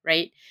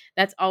 Right?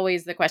 That's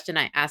always the question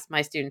I ask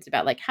my students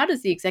about, like, how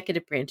does the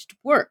executive branch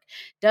work?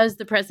 Does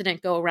the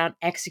president go around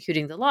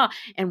executing the law?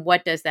 And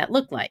what does that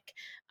look like?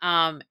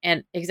 And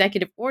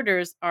executive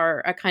orders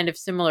are a kind of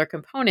similar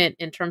component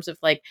in terms of,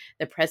 like,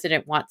 the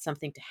president wants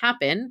something to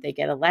happen. They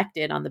get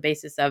elected on the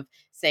basis of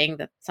saying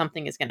that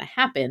something is going to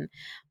happen.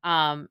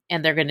 And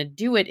they're going to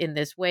do it in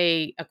this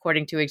way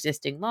according to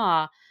existing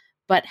law.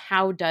 But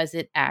how does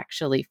it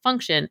actually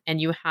function?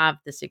 And you have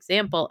this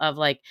example of,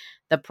 like,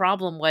 the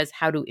problem was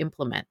how to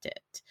implement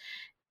it.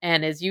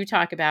 And as you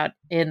talk about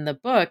in the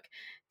book,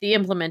 the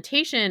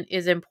implementation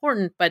is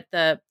important, but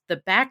the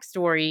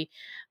backstory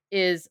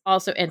is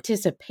also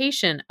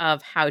anticipation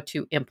of how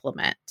to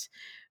implement,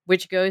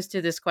 which goes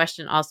to this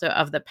question also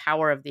of the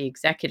power of the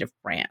executive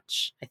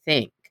branch, I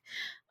think.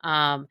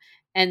 Um,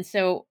 and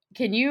so,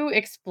 can you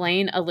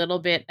explain a little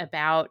bit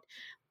about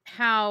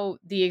how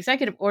the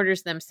executive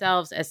orders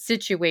themselves, as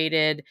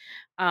situated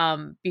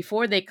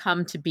before they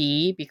come to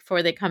be,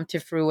 before they come to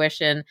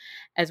fruition,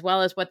 as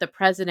well as what the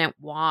president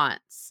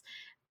wants,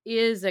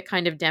 is a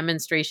kind of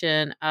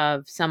demonstration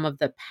of some of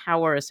the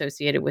power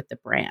associated with the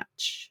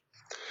branch?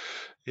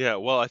 Yeah,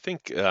 well, I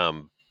think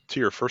to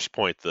your first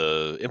point,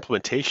 the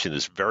implementation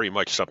is very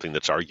much something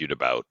that's argued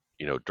about,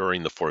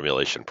 during the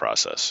formulation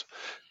process.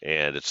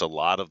 And it's a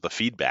lot of the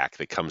feedback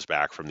that comes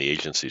back from the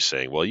agency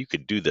saying, well, you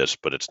could do this,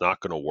 but it's not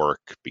going to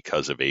work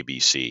because of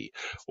ABC.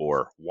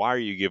 Or why are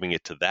you giving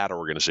it to that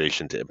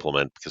organization to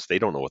implement because they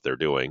don't know what they're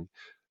doing?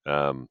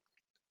 Um,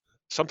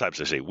 Sometimes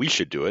they say we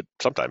should do it.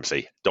 Sometimes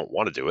they don't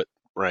want to do it,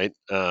 right?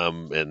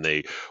 And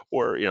they,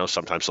 or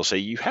sometimes they'll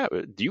say,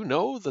 do you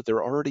know that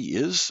there already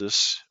is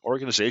this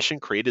organization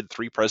created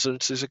 3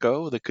 presidencies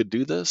ago that could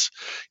do this?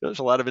 There's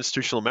a lot of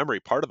institutional memory.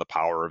 Part of the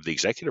power of the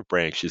executive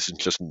branch isn't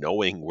just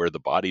knowing where the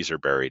bodies are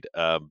buried,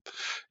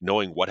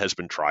 knowing what has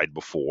been tried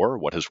before,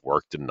 what has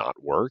worked and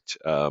not worked.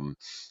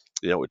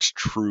 It's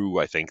true,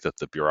 I think, that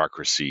the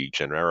bureaucracy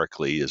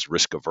generically is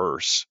risk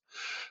averse.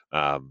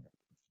 Um,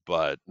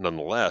 but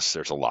nonetheless,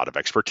 there's a lot of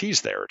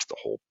expertise there. It's the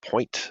whole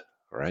point,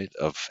 right,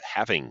 of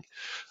having,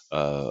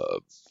 uh,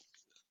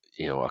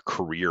 a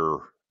career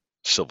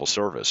civil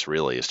service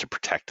really is to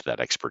protect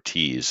that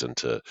expertise and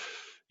to,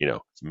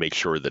 make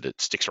sure that it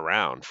sticks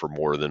around for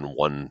more than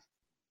one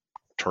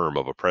term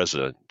of a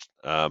president.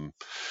 And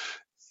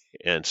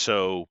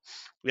so,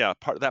 yeah,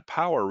 part of that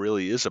power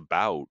really is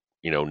about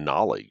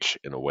knowledge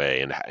in a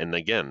way, and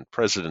again,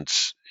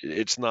 presidents,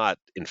 it's not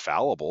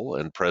infallible,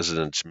 and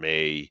presidents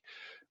may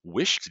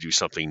wish to do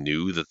something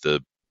new that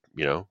the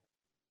you know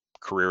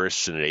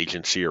careerists in an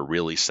agency are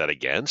really set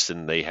against,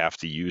 and they have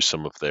to use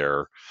some of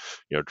their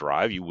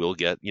drive. You will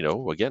get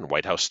again,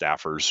 White House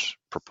staffers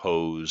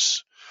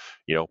propose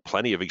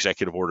plenty of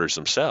executive orders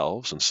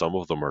themselves, and some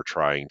of them are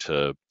trying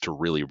to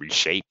really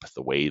reshape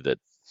the way that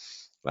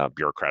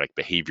bureaucratic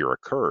behavior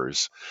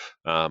occurs.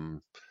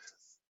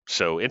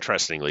 So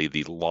interestingly,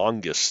 the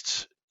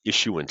longest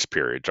issuance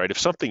period, right? If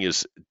something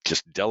is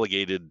just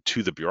delegated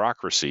to the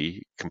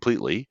bureaucracy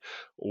completely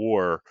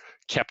or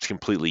kept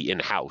completely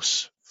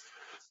in-house,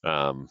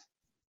 um,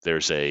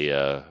 there's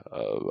a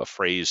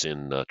phrase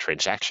in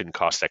transaction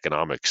cost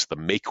economics, the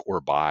make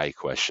or buy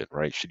question,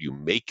 right? Should you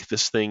make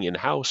this thing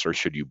in-house or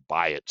should you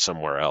buy it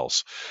somewhere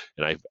else?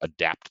 And I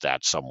adapt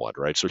that somewhat,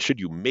 right? So should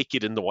you make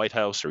it in the White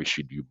House or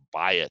should you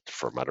buy it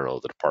from, I don't know,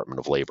 the Department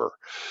of Labor?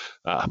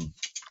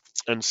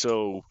 And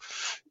so,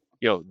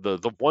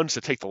 the ones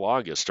that take the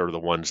longest are the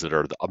ones that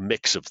are a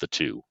mix of the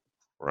two,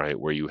 right?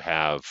 Where you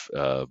have,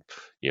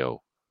 you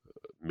know,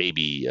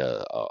 maybe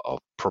a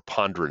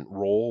preponderant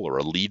role or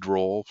a lead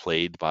role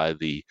played by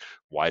the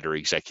wider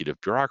executive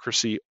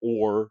bureaucracy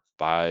or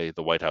by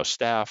the White House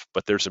staff,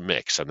 but there's a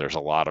mix and there's a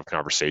lot of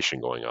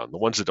conversation going on. The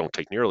ones that don't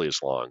take nearly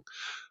as long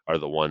are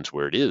the ones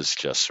where it is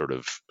just sort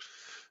of,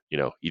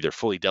 either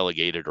fully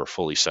delegated or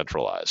fully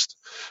centralized.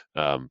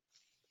 Um,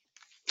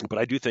 but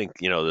I do think,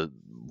 the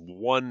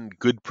one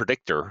good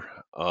predictor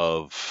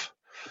of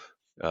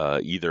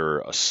either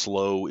a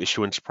slow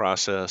issuance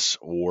process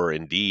or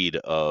indeed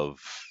of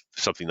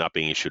something not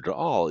being issued at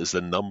all is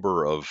the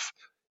number of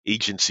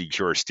agency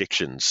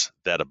jurisdictions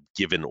that a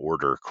given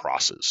order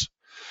crosses,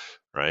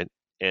 right?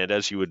 And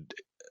as you would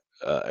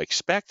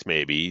expect,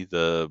 maybe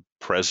the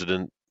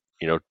president,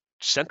 you know,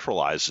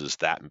 centralizes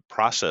that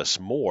process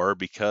more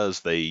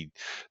because they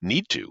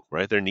need to,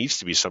 right? There needs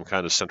to be some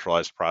kind of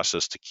centralized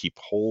process to keep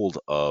hold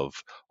of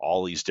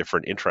all these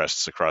different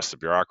interests across the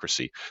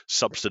bureaucracy.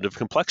 Substantive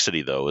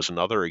complexity, though, is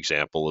another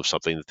example of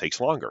something that takes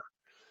longer.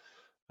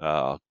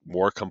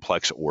 More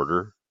complex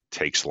order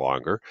takes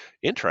longer.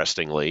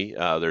 Interestingly,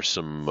 there's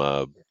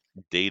some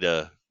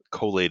data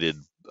collated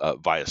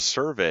via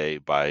survey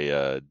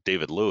by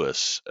David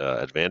Lewis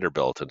at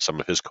Vanderbilt and some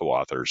of his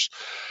co-authors.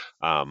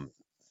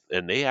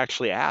 And they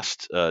actually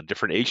asked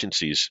different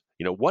agencies,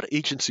 what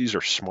agencies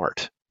are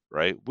smart,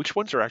 right? Which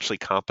ones are actually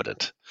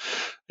competent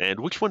and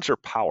which ones are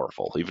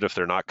powerful, even if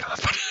they're not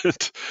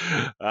competent.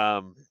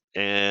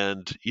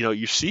 And,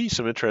 you see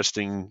some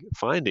interesting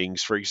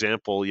findings. For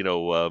example,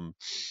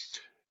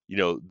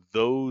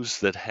 those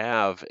that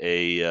have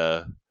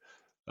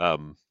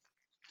um,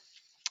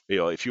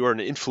 if you are an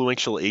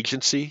influential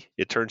agency,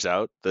 it turns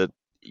out that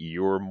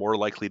you're more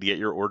likely to get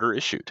your order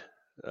issued,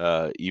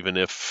 even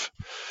if,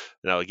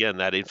 now again,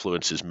 that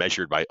influence is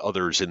measured by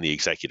others in the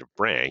executive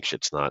branch.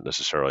 It's not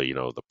necessarily,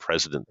 the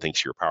president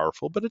thinks you're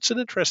powerful, but it's an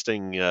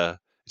interesting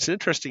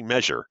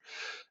measure,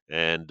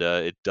 and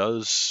it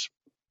does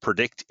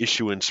predict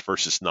issuance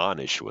versus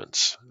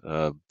non-issuance.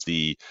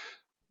 The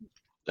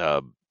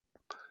uh,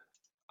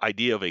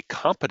 idea of a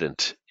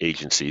competent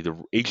agency,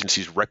 the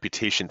agency's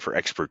reputation for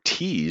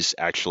expertise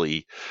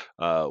actually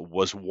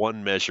was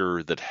one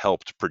measure that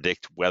helped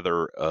predict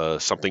whether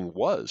something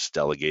was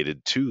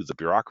delegated to the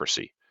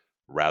bureaucracy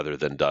rather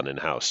than done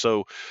in-house.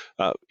 So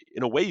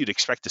in a way, you'd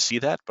expect to see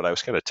that, but I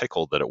was kind of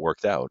tickled that it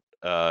worked out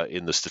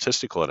in the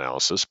statistical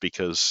analysis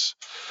because,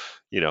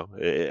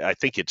 I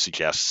think it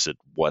suggests that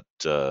what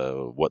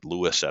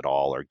Lewis et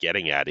al. Are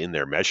getting at in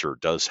their measure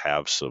does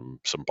have some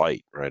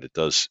bite, right? It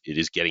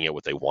is getting at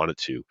what they wanted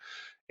to.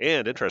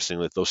 And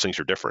interestingly, those things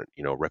are different.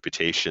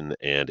 Reputation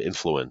and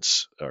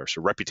influence, or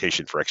so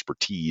reputation for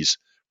expertise,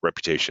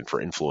 reputation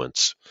for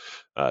influence,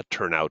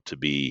 turn out to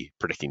be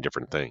predicting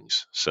different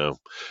things. So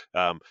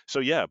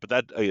yeah, but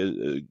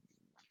that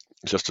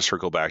just to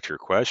circle back to your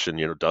question,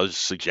 does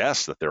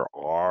suggest that there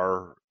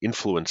are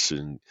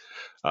influencers.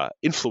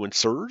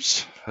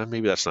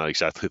 Maybe that's not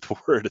exactly the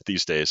word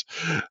these days,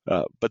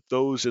 but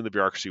those in the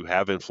bureaucracy who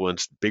have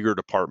influenced bigger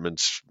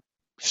departments,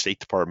 State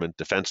Department,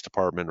 Defense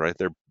Department, right?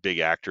 They're big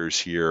actors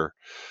here,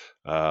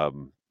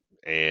 and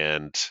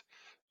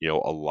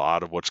a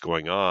lot of what's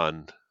going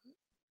on,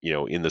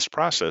 in this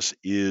process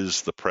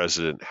is the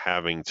president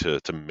having to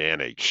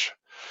manage.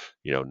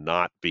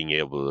 Not being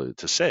able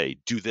to say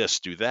do this,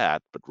 do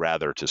that, but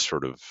rather to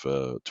sort of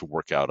to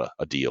work out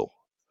a deal.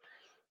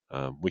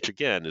 Which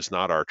again is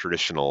not our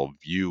traditional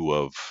view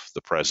of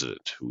the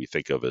president, who we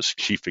think of as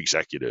chief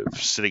executive,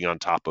 sitting on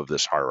top of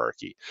this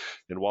hierarchy.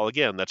 And while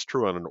again that's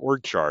true on an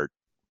org chart,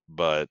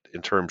 but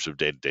in terms of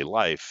day-to-day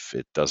life,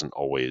 it doesn't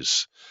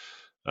always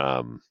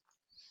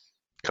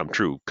come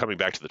true. Coming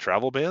back to the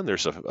travel ban,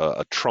 there's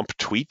a Trump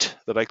tweet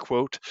that I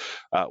quote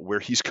where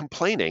he's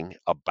complaining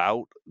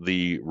about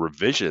the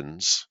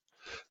revisions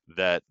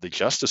that the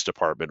Justice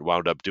Department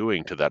wound up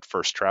doing to that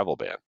first travel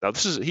ban. Now,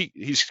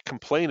 he's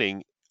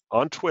complaining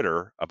on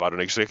Twitter about an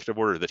executive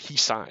order that he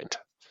signed.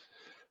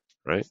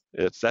 Right?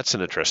 That's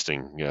an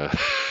interesting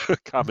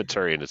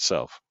commentary in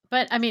itself.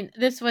 But I mean,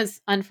 this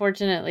was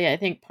unfortunately, I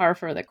think, par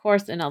for the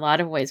course in a lot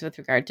of ways with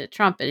regard to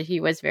Trump. He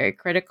was very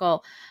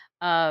critical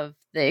of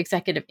the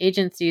executive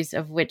agencies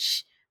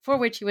for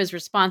which he was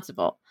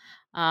responsible,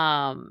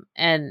 and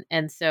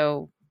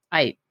so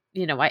I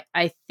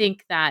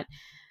think that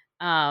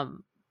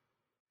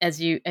as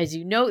you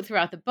note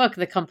throughout the book,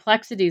 the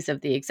complexities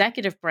of the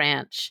executive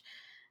branch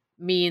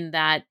mean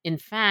that in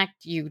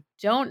fact you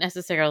don't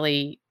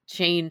necessarily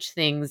change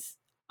things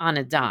on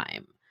a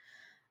dime.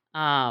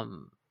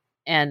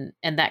 And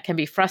that can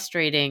be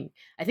frustrating.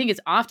 I think it's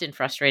often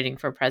frustrating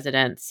for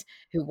presidents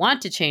who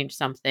want to change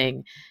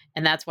something,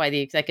 and that's why the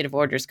executive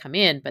orders come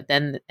in. But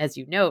then, as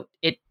you note,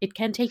 it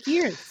can take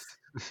years.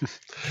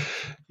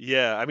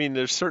 Yeah, I mean,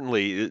 this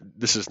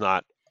is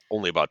not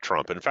only about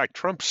Trump. In fact,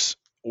 Trump's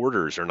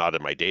orders are not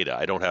in my data.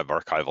 I don't have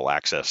archival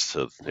access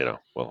to,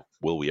 well,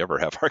 will we ever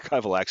have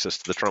archival access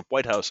to the Trump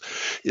White House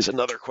is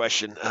another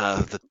question.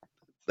 The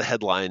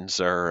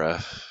headlines are,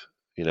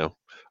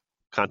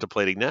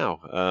 contemplating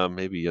now,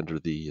 maybe under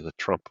the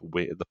Trump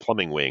the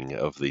plumbing wing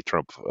of the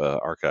Trump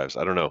archives.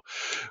 I don't know.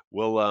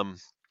 Well,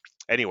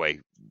 anyway,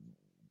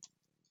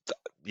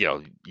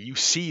 you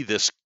see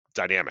this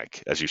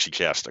dynamic, as you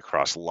suggest,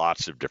 across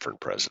lots of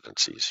different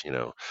presidencies.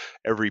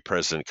 Every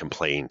president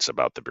complains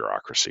about the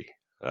bureaucracy.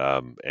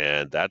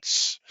 And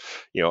that's,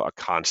 a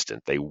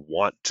constant. They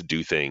want to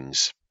do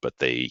things, but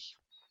they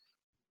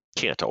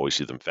can't always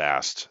do them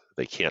fast.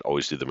 They can't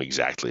always do them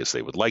exactly as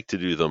they would like to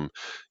do them,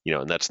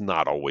 and that's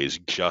not always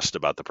just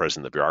about the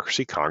president of the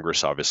bureaucracy.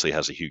 Congress obviously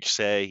has a huge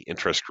say.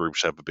 Interest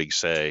groups have a big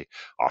say.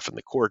 Often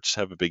the courts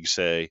have a big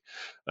say.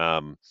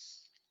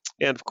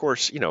 And of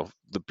course,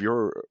 the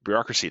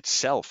bureaucracy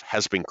itself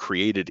has been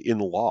created in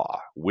law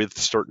with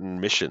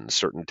certain missions,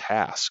 certain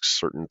tasks,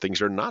 certain things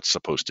they're not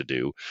supposed to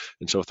do.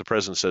 And so if the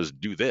president says,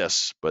 do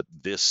this, but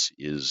this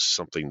is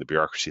something the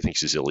bureaucracy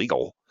thinks is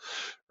illegal,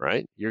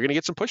 right? You're going to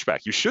get some pushback.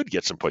 You should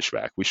get some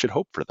pushback. We should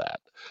hope for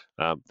that.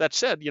 That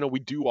said, we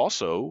do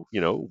also,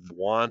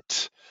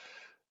 want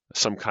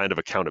some kind of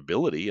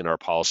accountability in our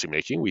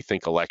policymaking. We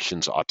think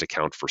elections ought to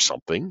count for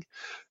something.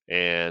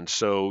 And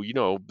so,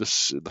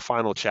 the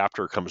final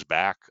chapter comes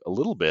back a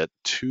little bit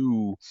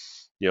to,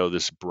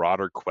 this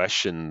broader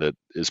question that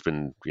has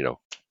been,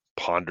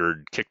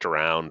 pondered, kicked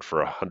around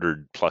for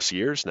 100+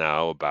 years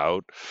now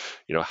about,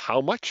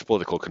 how much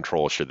political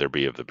control should there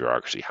be of the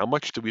bureaucracy? How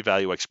much do we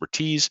value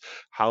expertise?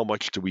 How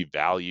much do we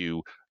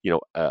value,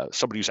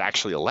 somebody who's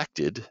actually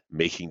elected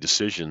making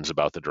decisions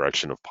about the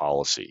direction of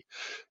policy?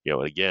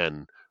 And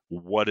again,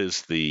 what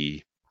is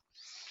the,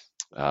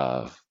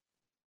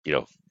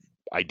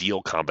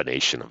 ideal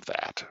combination of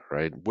that,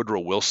 right?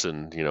 Woodrow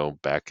Wilson,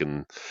 back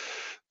in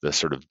the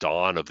sort of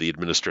dawn of the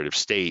administrative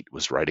state,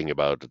 was writing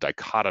about a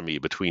dichotomy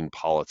between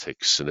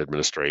politics and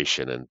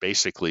administration. And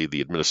basically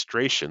the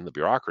administration, the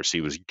bureaucracy,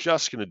 was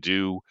just going to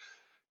do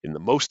in the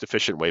most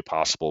efficient way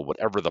possible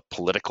whatever the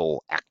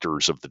political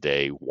actors of the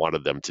day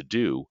wanted them to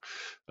do.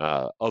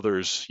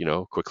 Others,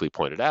 quickly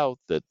pointed out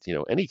that,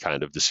 any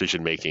kind of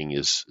decision making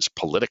is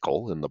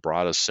political in the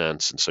broadest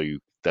sense. And so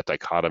that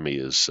dichotomy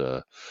is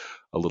a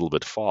little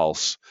bit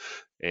false.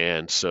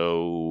 And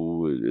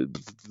so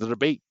the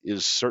debate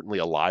is certainly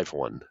a live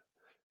one.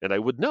 And I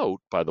would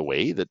note, by the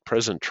way, that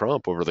President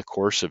Trump, over the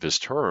course of his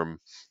term,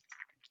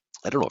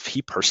 I don't know if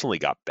he personally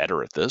got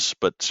better at this,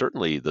 but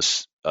certainly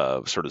this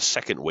sort of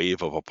second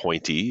wave of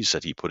appointees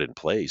that he put in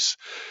place,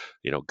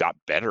 got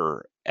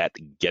better at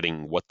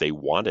getting what they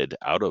wanted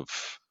out of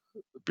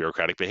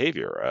bureaucratic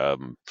behavior.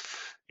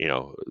 You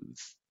know,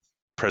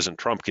 President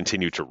Trump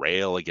continued to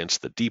rail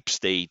against the deep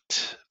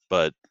state,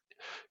 but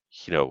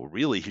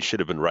really he should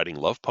have been writing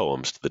love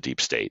poems to the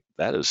deep state.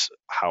 That is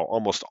how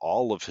almost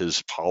all of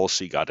his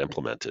policy got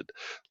implemented.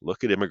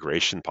 Look at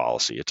immigration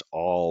policy. It's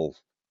all,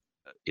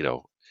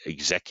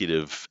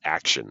 executive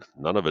action.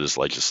 None of it is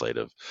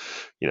legislative.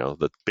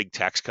 The big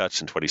tax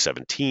cuts in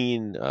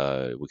 2017,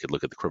 we could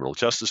look at the criminal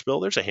justice bill.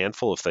 There's a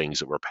handful of things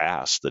that were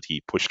passed that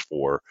he pushed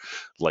for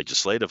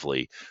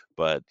legislatively.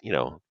 But,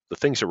 the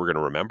things that we're going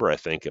to remember, I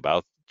think,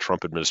 about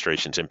Trump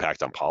administration's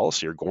impact on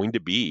policy are going to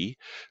be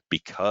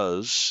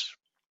because,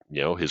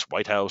 his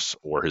White House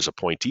or his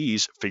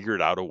appointees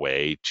figured out a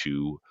way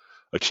to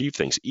achieve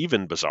things,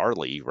 even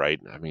bizarrely, right?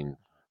 I mean,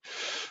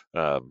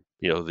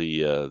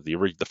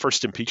 the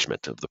first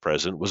impeachment of the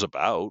president was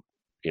about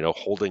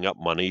holding up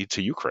money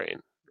to Ukraine,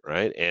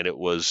 right? And it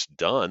was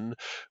done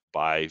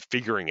by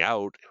figuring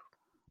out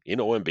in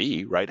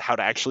OMB, right, how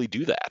to actually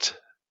do that.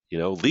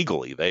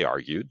 Legally, they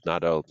argued.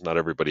 Not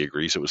everybody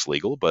agrees it was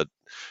legal, but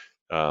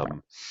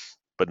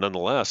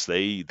nonetheless,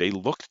 they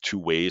looked to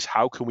ways,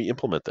 how can we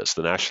implement this?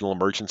 The National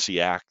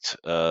Emergency Act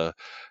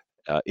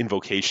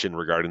invocation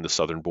regarding the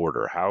southern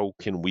border. How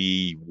can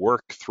we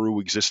work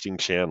through existing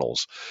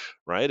channels,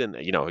 right? And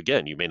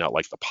again, you may not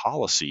like the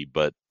policy,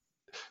 but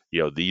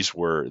these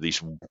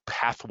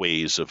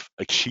pathways of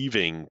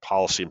achieving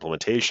policy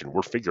implementation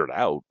were figured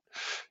out.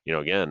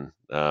 Again,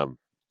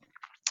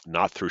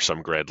 not through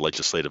some grand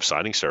legislative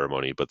signing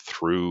ceremony, but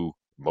through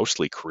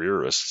mostly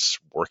careerists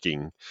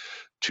working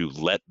to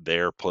let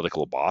their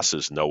political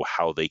bosses know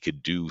how they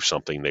could do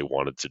something they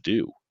wanted to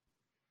do.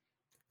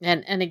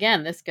 And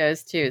again, this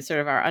goes to sort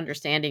of our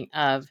understanding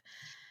of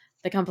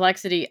the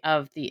complexity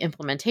of the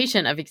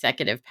implementation of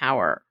executive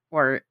power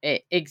or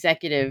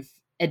executive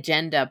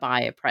agenda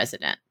by a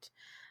president,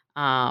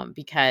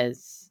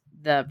 because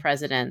the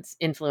president's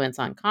influence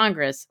on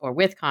Congress or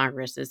with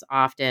Congress is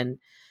often,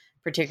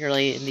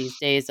 particularly in these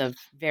days of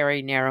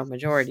very narrow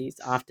majorities,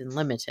 often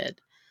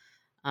limited.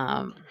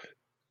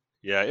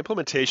 Yeah,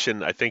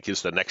 implementation, I think,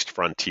 is the next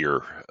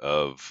frontier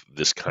of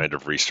this kind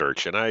of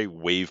research. And I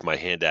waved my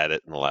hand at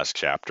it in the last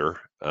chapter.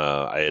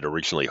 I had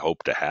originally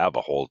hoped to have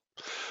a whole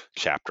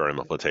chapter on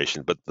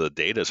implementation, but the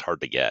data is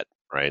hard to get,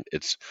 right?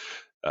 It's,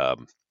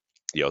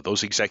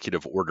 those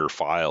executive order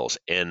files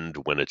end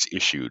when it's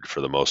issued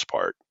for the most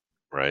part,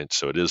 right?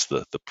 So it is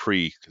the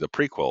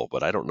prequel,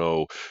 but I don't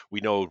know. We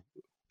knew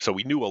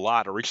a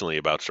lot originally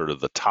about sort of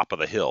the top of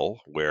the hill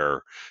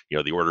where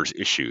the order's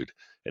issued,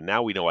 and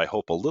now we know, I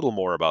hope, a little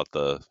more about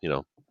the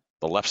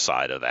left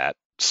side of that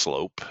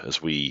slope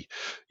as we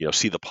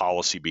see the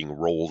policy being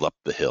rolled up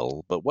the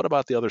hill. But what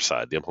about the other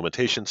side, the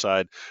implementation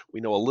side?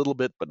 We know a little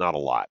bit, but not a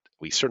lot.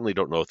 We certainly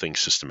don't know things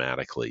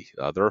systematically.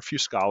 There are a few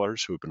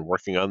scholars who have been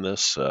working on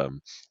this.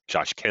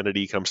 Josh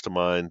Kennedy comes to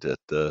mind at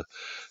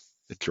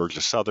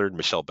Georgia Southern,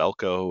 Michelle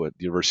Belko at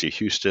the University of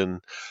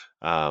Houston.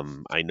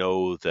 I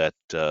know that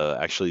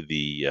actually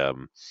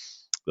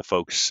the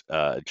folks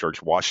at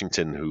George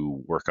Washington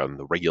who work on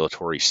the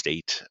regulatory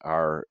state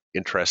are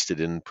interested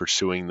in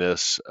pursuing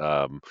this.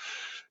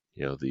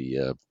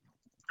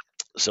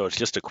 So it's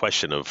just a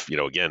question of,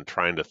 again,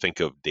 trying to think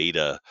of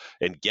data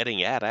and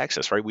getting at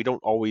access, right? We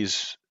don't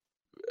always,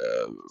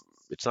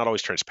 it's not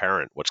always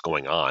transparent what's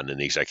going on in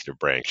the executive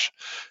branch.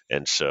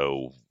 And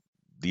so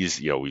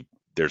these,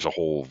 there's a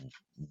whole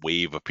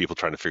wave of people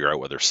trying to figure out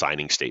whether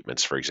signing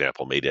statements, for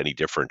example, made any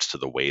difference to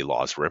the way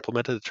laws were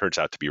implemented. It turns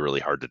out to be really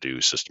hard to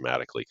do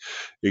systematically.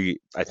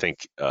 I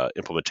think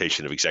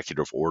implementation of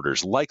executive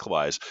orders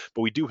likewise,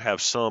 but we do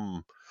have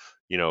some,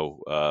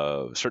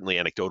 certainly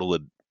anecdotal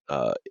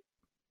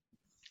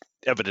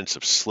evidence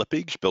of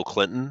slippage. Bill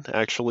Clinton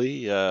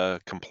actually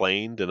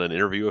complained in an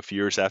interview a few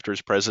years after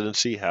his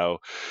presidency how,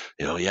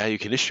 yeah, you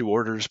can issue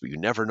orders, but you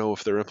never know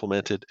if they're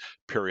implemented.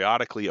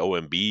 Periodically,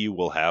 OMB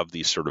will have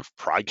these sort of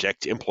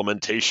project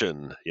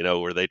implementation,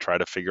 where they try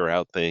to figure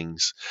out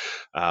things.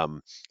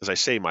 As I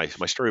say, my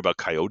story about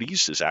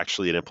coyotes is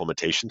actually an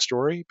implementation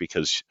story,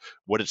 because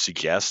what it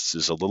suggests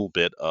is a little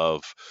bit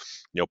of,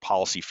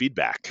 policy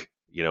feedback,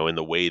 in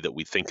the way that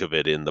we think of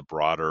it in the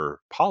broader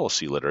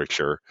policy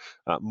literature,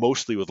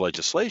 mostly with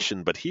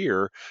legislation. But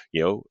here,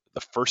 the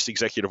first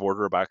executive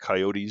order about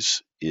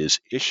coyotes is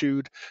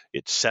issued.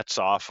 It sets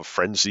off a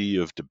frenzy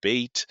of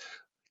debate,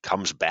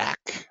 comes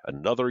back,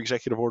 another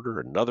executive order,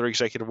 another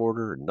executive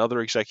order, another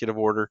executive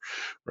order,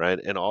 right?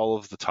 And all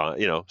of the time,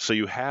 so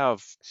you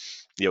have,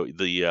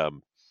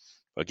 again,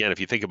 if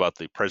you think about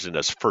the president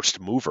as first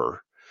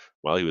mover,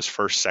 Well, he was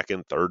first,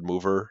 second, third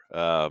mover.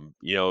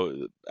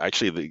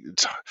 Actually,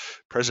 it's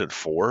President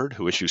Ford,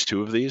 who issues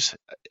two of these,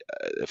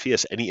 if he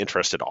has any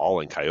interest at all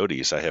in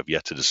coyotes, I have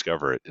yet to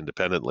discover it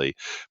independently.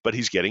 But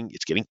it's getting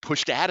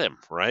pushed at him,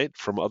 right,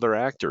 from other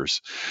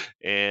actors,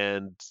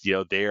 and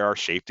they are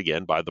shaped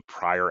again by the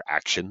prior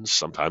actions,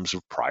 sometimes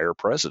of prior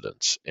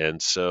presidents,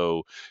 and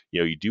so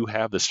you do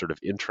have this sort of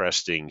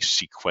interesting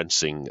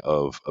sequencing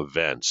of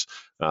events.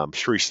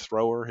 Sharice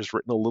Thrower has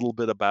written a little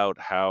bit about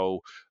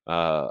how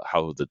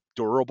the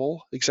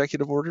durable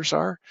executive orders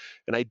are.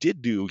 And I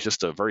did do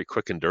just a very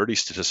quick and dirty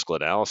statistical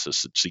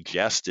analysis that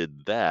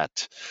suggested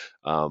that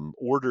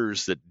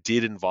orders that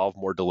did involve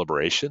more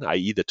deliberation,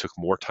 i.e., that took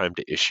more time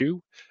to issue,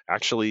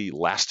 actually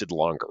lasted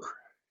longer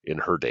in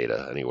her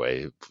data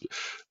anyway.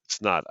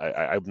 It's not.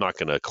 I'm not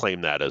going to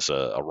claim that as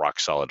a rock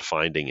solid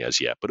finding as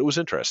yet, but it was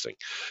interesting.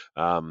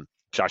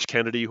 Josh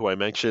Kennedy, who I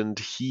mentioned,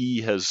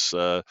 he has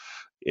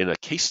in a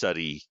case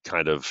study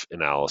kind of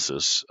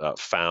analysis,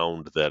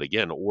 found that,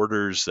 again,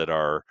 orders that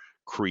are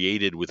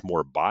created with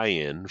more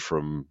buy-in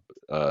from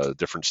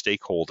different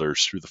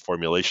stakeholders through the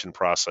formulation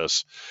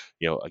process,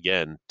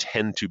 again,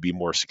 tend to be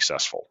more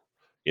successful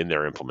in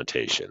their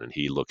implementation. And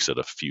he looks at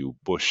a few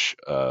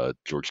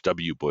George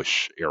W.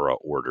 Bush era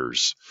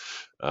orders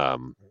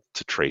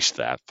to trace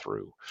that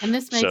through. And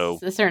this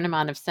makes a certain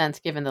amount of sense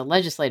given the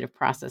legislative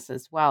process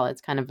as well.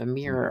 It's kind of a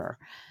mirror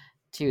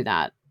to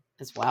that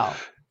as well.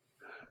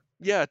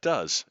 Yeah, it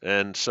does.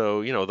 And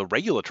so, the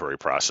regulatory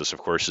process, of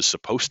course, is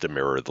supposed to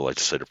mirror the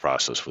legislative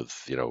process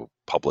with,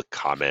 public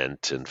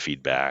comment and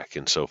feedback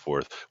and so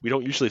forth. We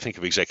don't usually think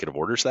of executive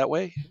orders that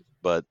way,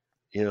 but,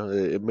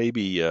 it may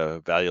be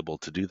valuable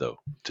to do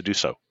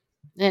so.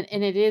 And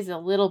it is a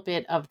little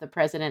bit of the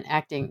president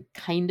acting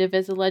kind of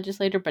as a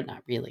legislator, but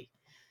not really.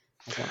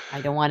 I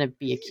don't want to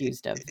be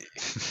accused of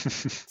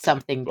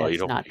something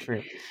that's not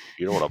true.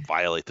 You don't want to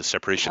violate the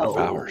separation of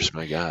powers.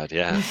 My God,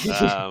 yeah.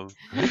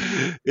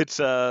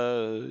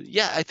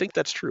 I think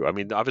that's true. I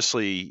mean,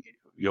 obviously,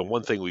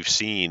 one thing we've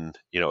seen,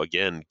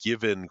 again,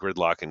 given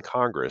gridlock in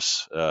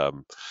Congress, I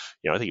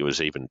think it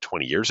was even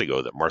 20 years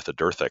ago that Martha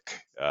Durthick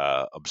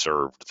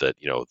observed that,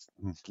 a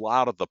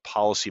lot of the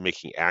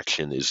policymaking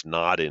action is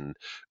not in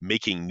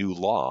making new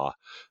law,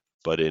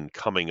 but in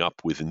coming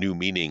up with new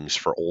meanings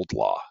for old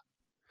law.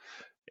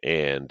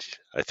 And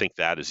I think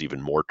that is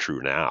even more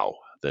true now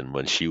than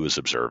when she was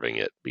observing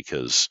it,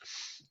 because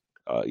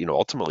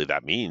ultimately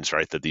that means,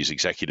 right, that these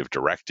executive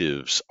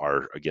directives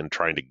are, again,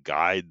 trying to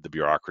guide the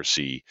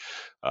bureaucracy,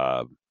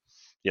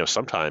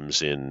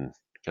 sometimes in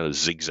kind of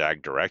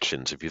zigzag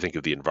directions. If you think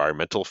of the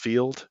environmental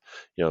field,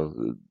 a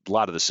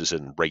lot of this is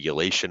in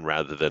regulation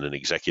rather than an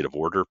executive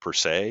order per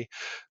se.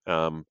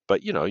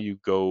 But you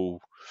go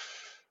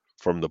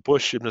from the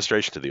Bush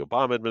administration to the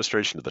Obama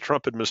administration to the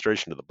Trump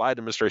administration to the Biden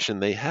administration,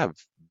 they have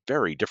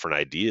very different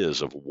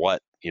ideas of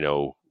what,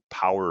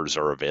 powers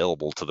are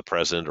available to the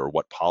president or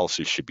what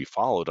policies should be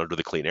followed under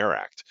the Clean Air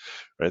Act.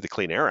 Right? The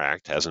Clean Air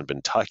Act hasn't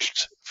been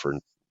touched for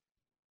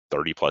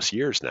 30 plus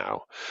years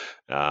now.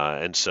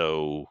 And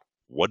so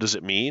what does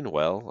it mean?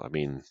 Well, I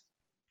mean,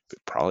 it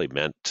probably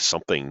meant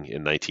something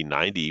in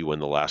 1990 when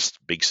the last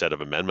big set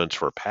of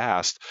amendments were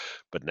passed.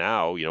 But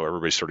now,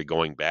 everybody's sort of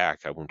going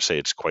back. I won't say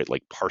it's quite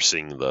like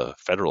parsing the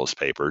Federalist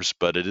Papers,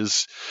 but it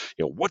is,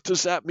 what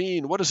does that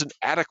mean? What is an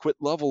adequate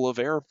level of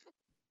air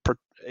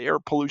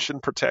pollution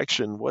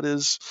protection? What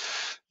is,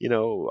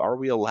 are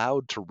we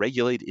allowed to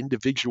regulate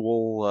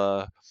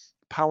individual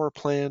power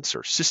plants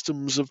or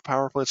systems of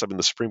power plants? I mean,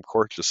 the Supreme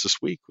Court just this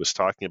week was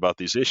talking about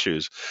these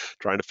issues,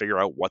 trying to figure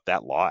out what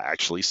that law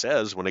actually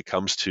says when it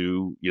comes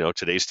to,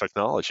 today's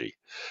technology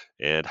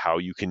and how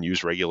you can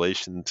use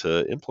regulation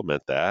to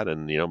implement that.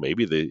 And,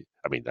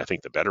 I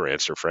think the better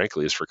answer,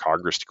 frankly, is for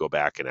Congress to go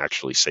back and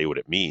actually say what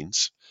it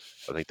means.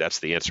 I think that's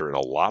the answer in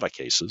a lot of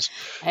cases.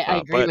 I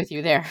agree with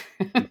you there.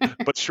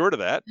 But short of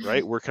that,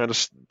 right, we're kind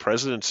of,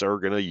 presidents are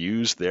going to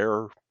use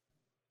the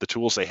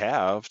tools they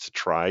have to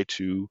try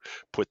to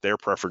put their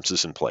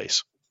preferences in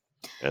place.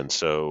 And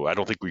so I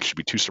don't think we should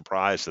be too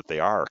surprised that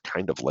they are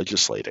kind of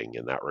legislating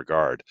in that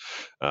regard.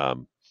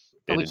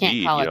 But we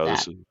can't call it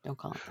that. Don't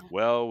call it that.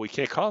 Well, we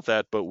can't call it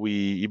that, but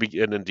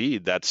and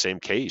indeed that same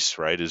case,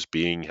 right, is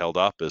being held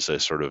up as a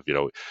sort of,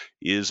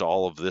 is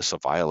all of this a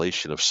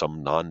violation of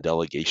some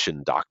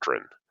non-delegation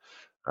doctrine?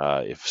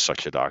 If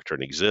such a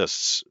doctrine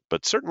exists.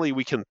 But certainly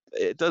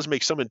it does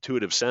make some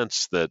intuitive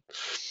sense that,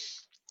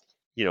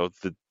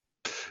 the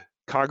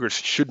Congress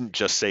shouldn't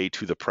just say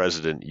to the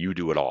president, you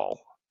do it all,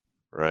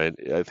 right?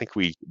 I think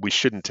we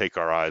shouldn't take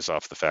our eyes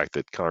off the fact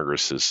that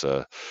Congress has,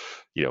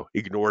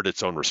 ignored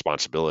its own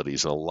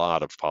responsibilities in a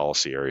lot of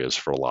policy areas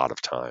for a lot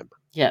of time.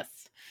 Yes.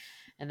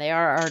 And they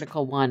are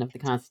Article 1 of the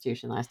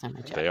Constitution last time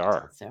I checked. They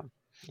are. So,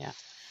 yeah.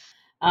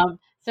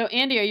 So,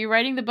 Andy, are you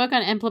writing the book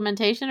on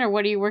implementation or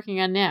what are you working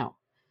on now?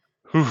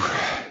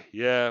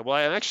 Yeah. Well,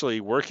 I'm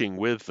actually working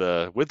with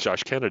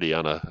Josh Kennedy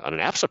on an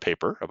APSA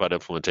paper about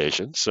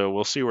implementation, so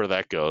we'll see where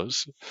that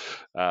goes.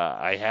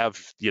 I have,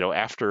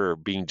 after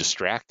being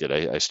distracted,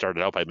 I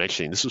started out by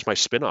mentioning this was my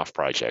spin-off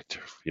project.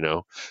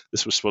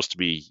 This was supposed to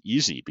be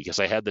easy because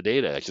I had the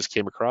data. I just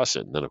came across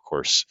it, and then of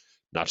course,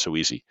 not so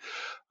easy.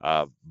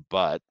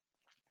 But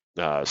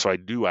so I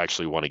do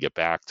actually want to get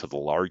back to the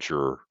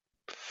larger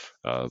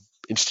uh,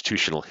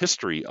 institutional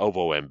history of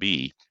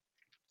OMB.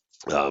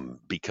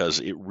 Because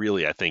it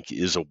really, I think,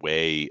 is a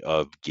way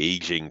of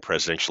gauging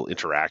presidential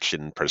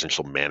interaction,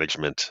 presidential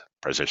management,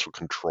 presidential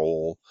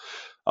control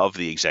of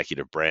the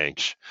executive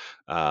branch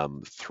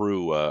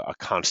through a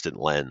constant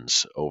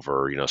lens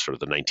over, sort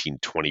of the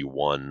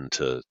 1921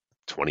 to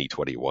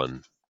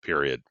 2021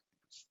 period.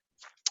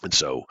 And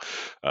so,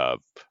 uh,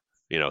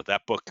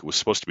 that book was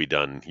supposed to be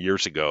done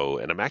years ago,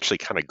 and I'm actually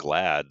kind of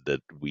glad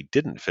that we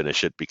didn't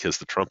finish it because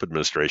the Trump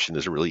administration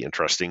is a really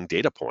interesting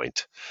data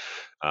point,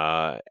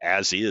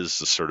 as is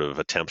the sort of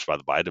attempts by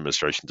the Biden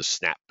administration to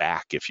snap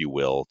back, if you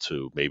will,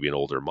 to maybe an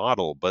older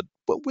model, but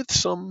with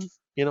some.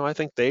 I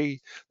think they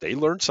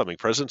learned something.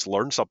 Presidents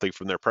learned something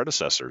from their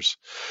predecessors.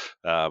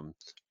 Um,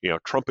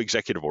 Trump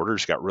executive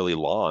orders got really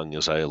long,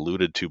 as I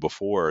alluded to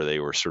before. They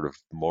were sort of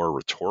more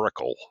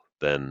rhetorical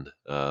than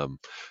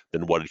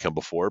what had come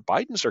before.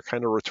 Biden's are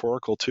kind of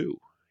rhetorical too.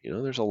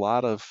 There's a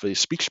lot of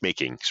speech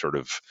making sort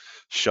of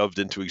shoved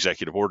into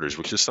executive orders,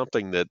 which is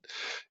something that,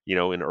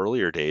 in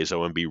earlier days,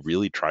 OMB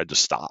really tried to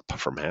stop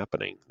from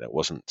happening. That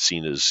wasn't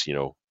seen as,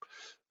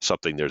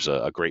 something. There's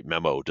a great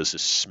memo. Does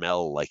this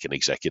smell like an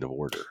executive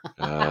order?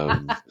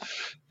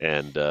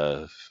 And,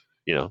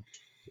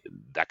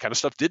 that kind of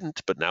stuff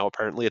didn't, but now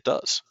apparently it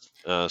does.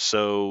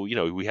 So,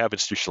 we have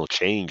institutional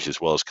change as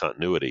well as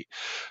continuity.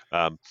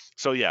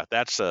 So yeah,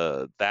 that's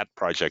that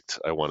project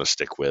I want to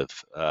stick with.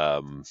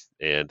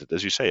 And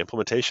as you say,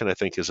 implementation I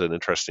think is an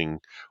interesting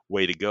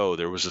way to go.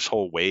 There was this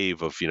whole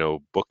wave of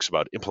books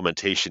about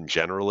implementation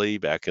generally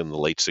back in the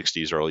late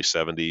 '60s, early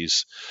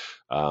 '70s.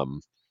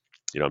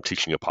 I'm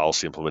teaching a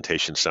policy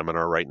implementation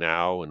seminar right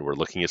now, and we're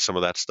looking at some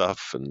of that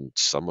stuff, and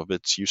some of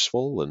it's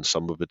useful, and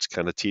some of it's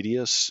kind of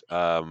tedious.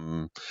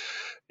 And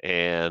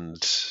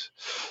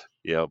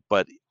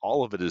but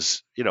all of it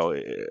is,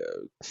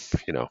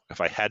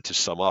 if I had to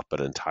sum up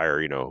an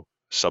entire,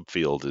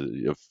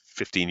 subfield of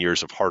 15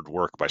 years of hard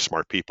work by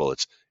smart people,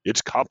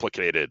 it's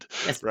complicated,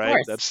 Yes, of right?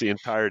 course. That's the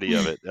entirety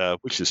of it,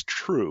 which is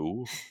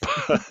true,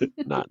 but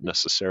not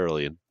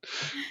necessarily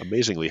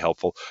amazingly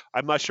helpful.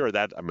 I'm not sure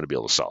that I'm going to be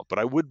able to solve, but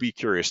I would be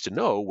curious to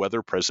know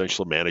whether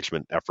presidential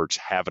management efforts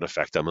have an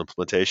effect on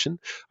implementation.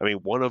 I mean,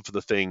 one of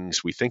the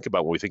things we think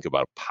about when we think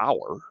about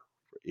power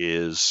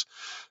is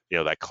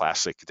that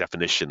classic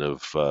definition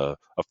of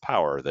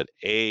power, that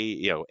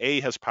A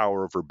has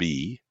power over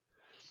B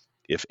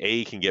if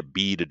A can get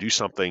B to do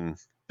something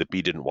that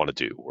B didn't want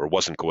to do or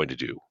wasn't going to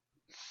do.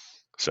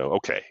 So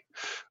okay,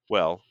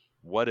 well,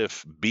 what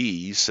if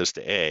B says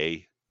to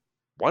A,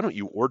 why don't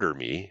you order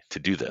me to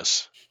do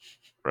this?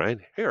 Right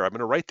here, I'm going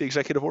to write the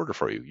executive order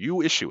for you.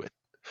 You issue it.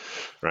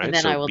 Right. And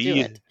then So I will do B,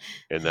 it.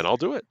 and then I'll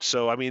do it.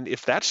 So I mean,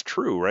 if that's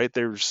true, right,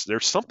 there's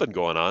something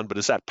going on, but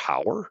is that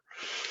power?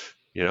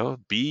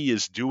 B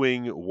is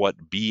doing what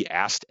B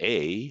asked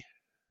A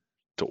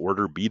to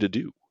order B to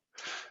do.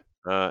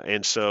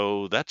 And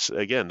so that's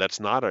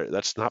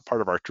not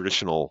part of our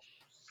traditional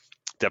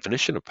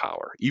definition of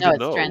power, No, even it's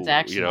though,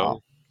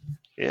 transactional.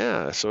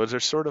 yeah. So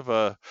there's sort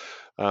of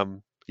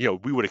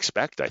we would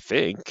expect, I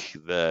think,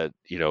 that,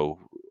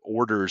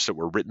 orders that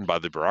were written by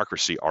the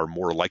bureaucracy are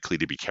more likely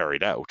to be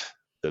carried out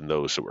than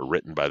those that were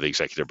written by the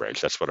executive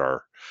branch. That's what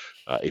our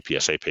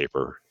APSA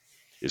paper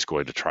is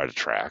going to try to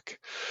track.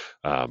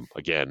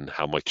 Again,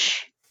 how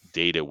much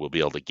data we'll be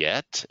able to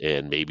get,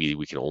 and maybe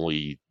we can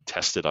only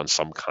test it on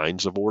some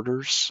kinds of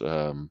orders,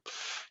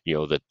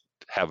 that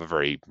have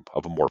a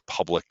more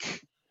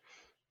public,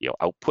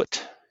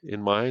 output in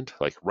mind,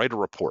 like write a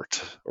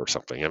report or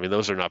something. I mean,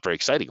 those are not very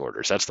exciting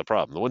orders. That's the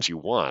problem. The ones you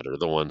want are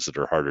the ones that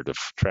are harder to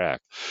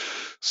track.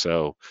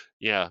 So,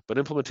 yeah, but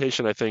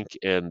implementation, I think,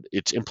 and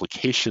its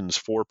implications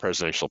for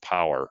presidential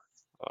power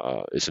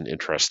is an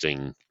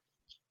interesting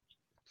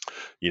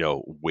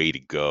way to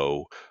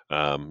go.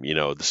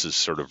 This has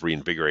sort of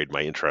reinvigorated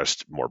my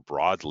interest more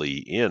broadly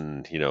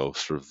in,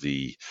 sort of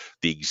the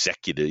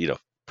executive,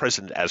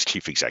 president as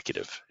chief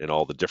executive and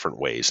all the different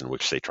ways in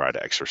which they try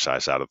to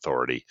exercise that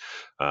authority.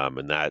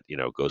 And that,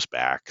 goes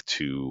back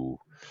to,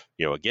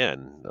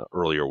 again,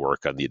 earlier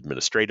work on the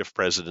administrative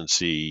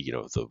presidency,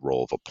 the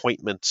role of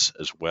appointments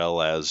as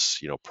well as,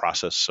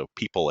 process. So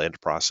people and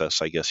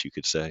process, I guess you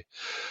could say.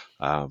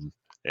 And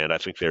I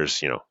think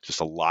there's,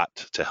 just a lot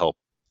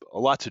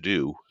to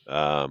do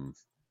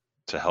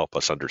to help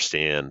us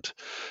understand,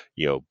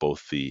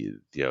 both the,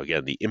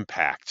 again, the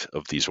impact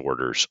of these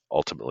orders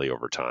ultimately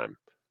over time.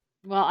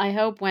 Well, I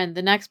hope when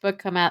the next book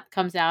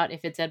comes out,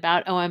 if it's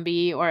about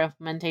OMB or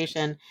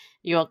implementation,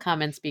 you'll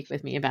come and speak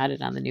with me about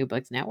it on the New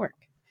Books Network.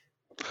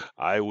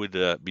 I would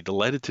be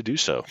delighted to do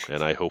so,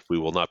 and I hope we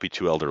will not be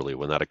too elderly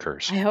when that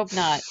occurs. I hope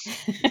not.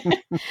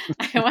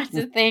 I want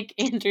to thank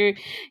Andrew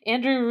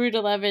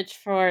Rudalevige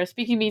for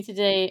speaking to me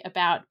today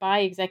about By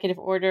Executive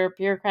Order,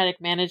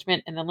 Bureaucratic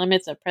Management and the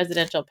Limits of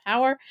Presidential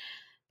Power,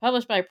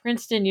 published by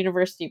Princeton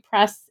University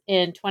Press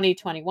in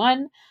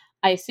 2021.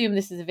 I assume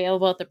this is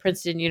available at the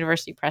Princeton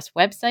University Press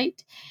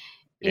website.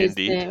 Is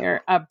Indeed.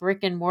 there a brick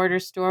and mortar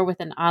store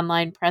with an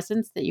online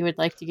presence that you would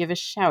like to give a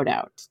shout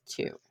out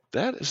to?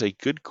 That is a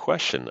good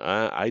question.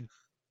 I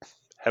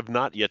have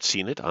not yet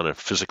seen it on a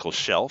physical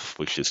shelf,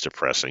 which is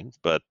depressing,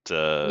 but We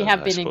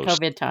have I been in suppose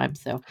COVID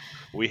times, so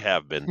we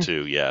have been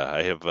too. Yeah,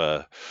 I have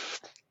uh,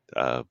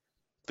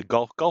 the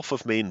Gulf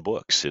of Maine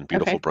books in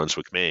beautiful okay,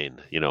 Brunswick,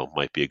 Maine.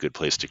 Might be a good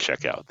place to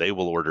check out. They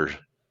will order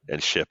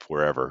and ship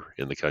wherever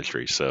in the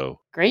country. So,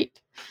 great.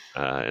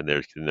 and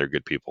they're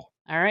good people.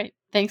 All right.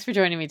 Thanks for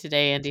joining me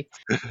today, Andy.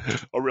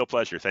 A real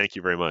pleasure. Thank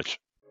you very much.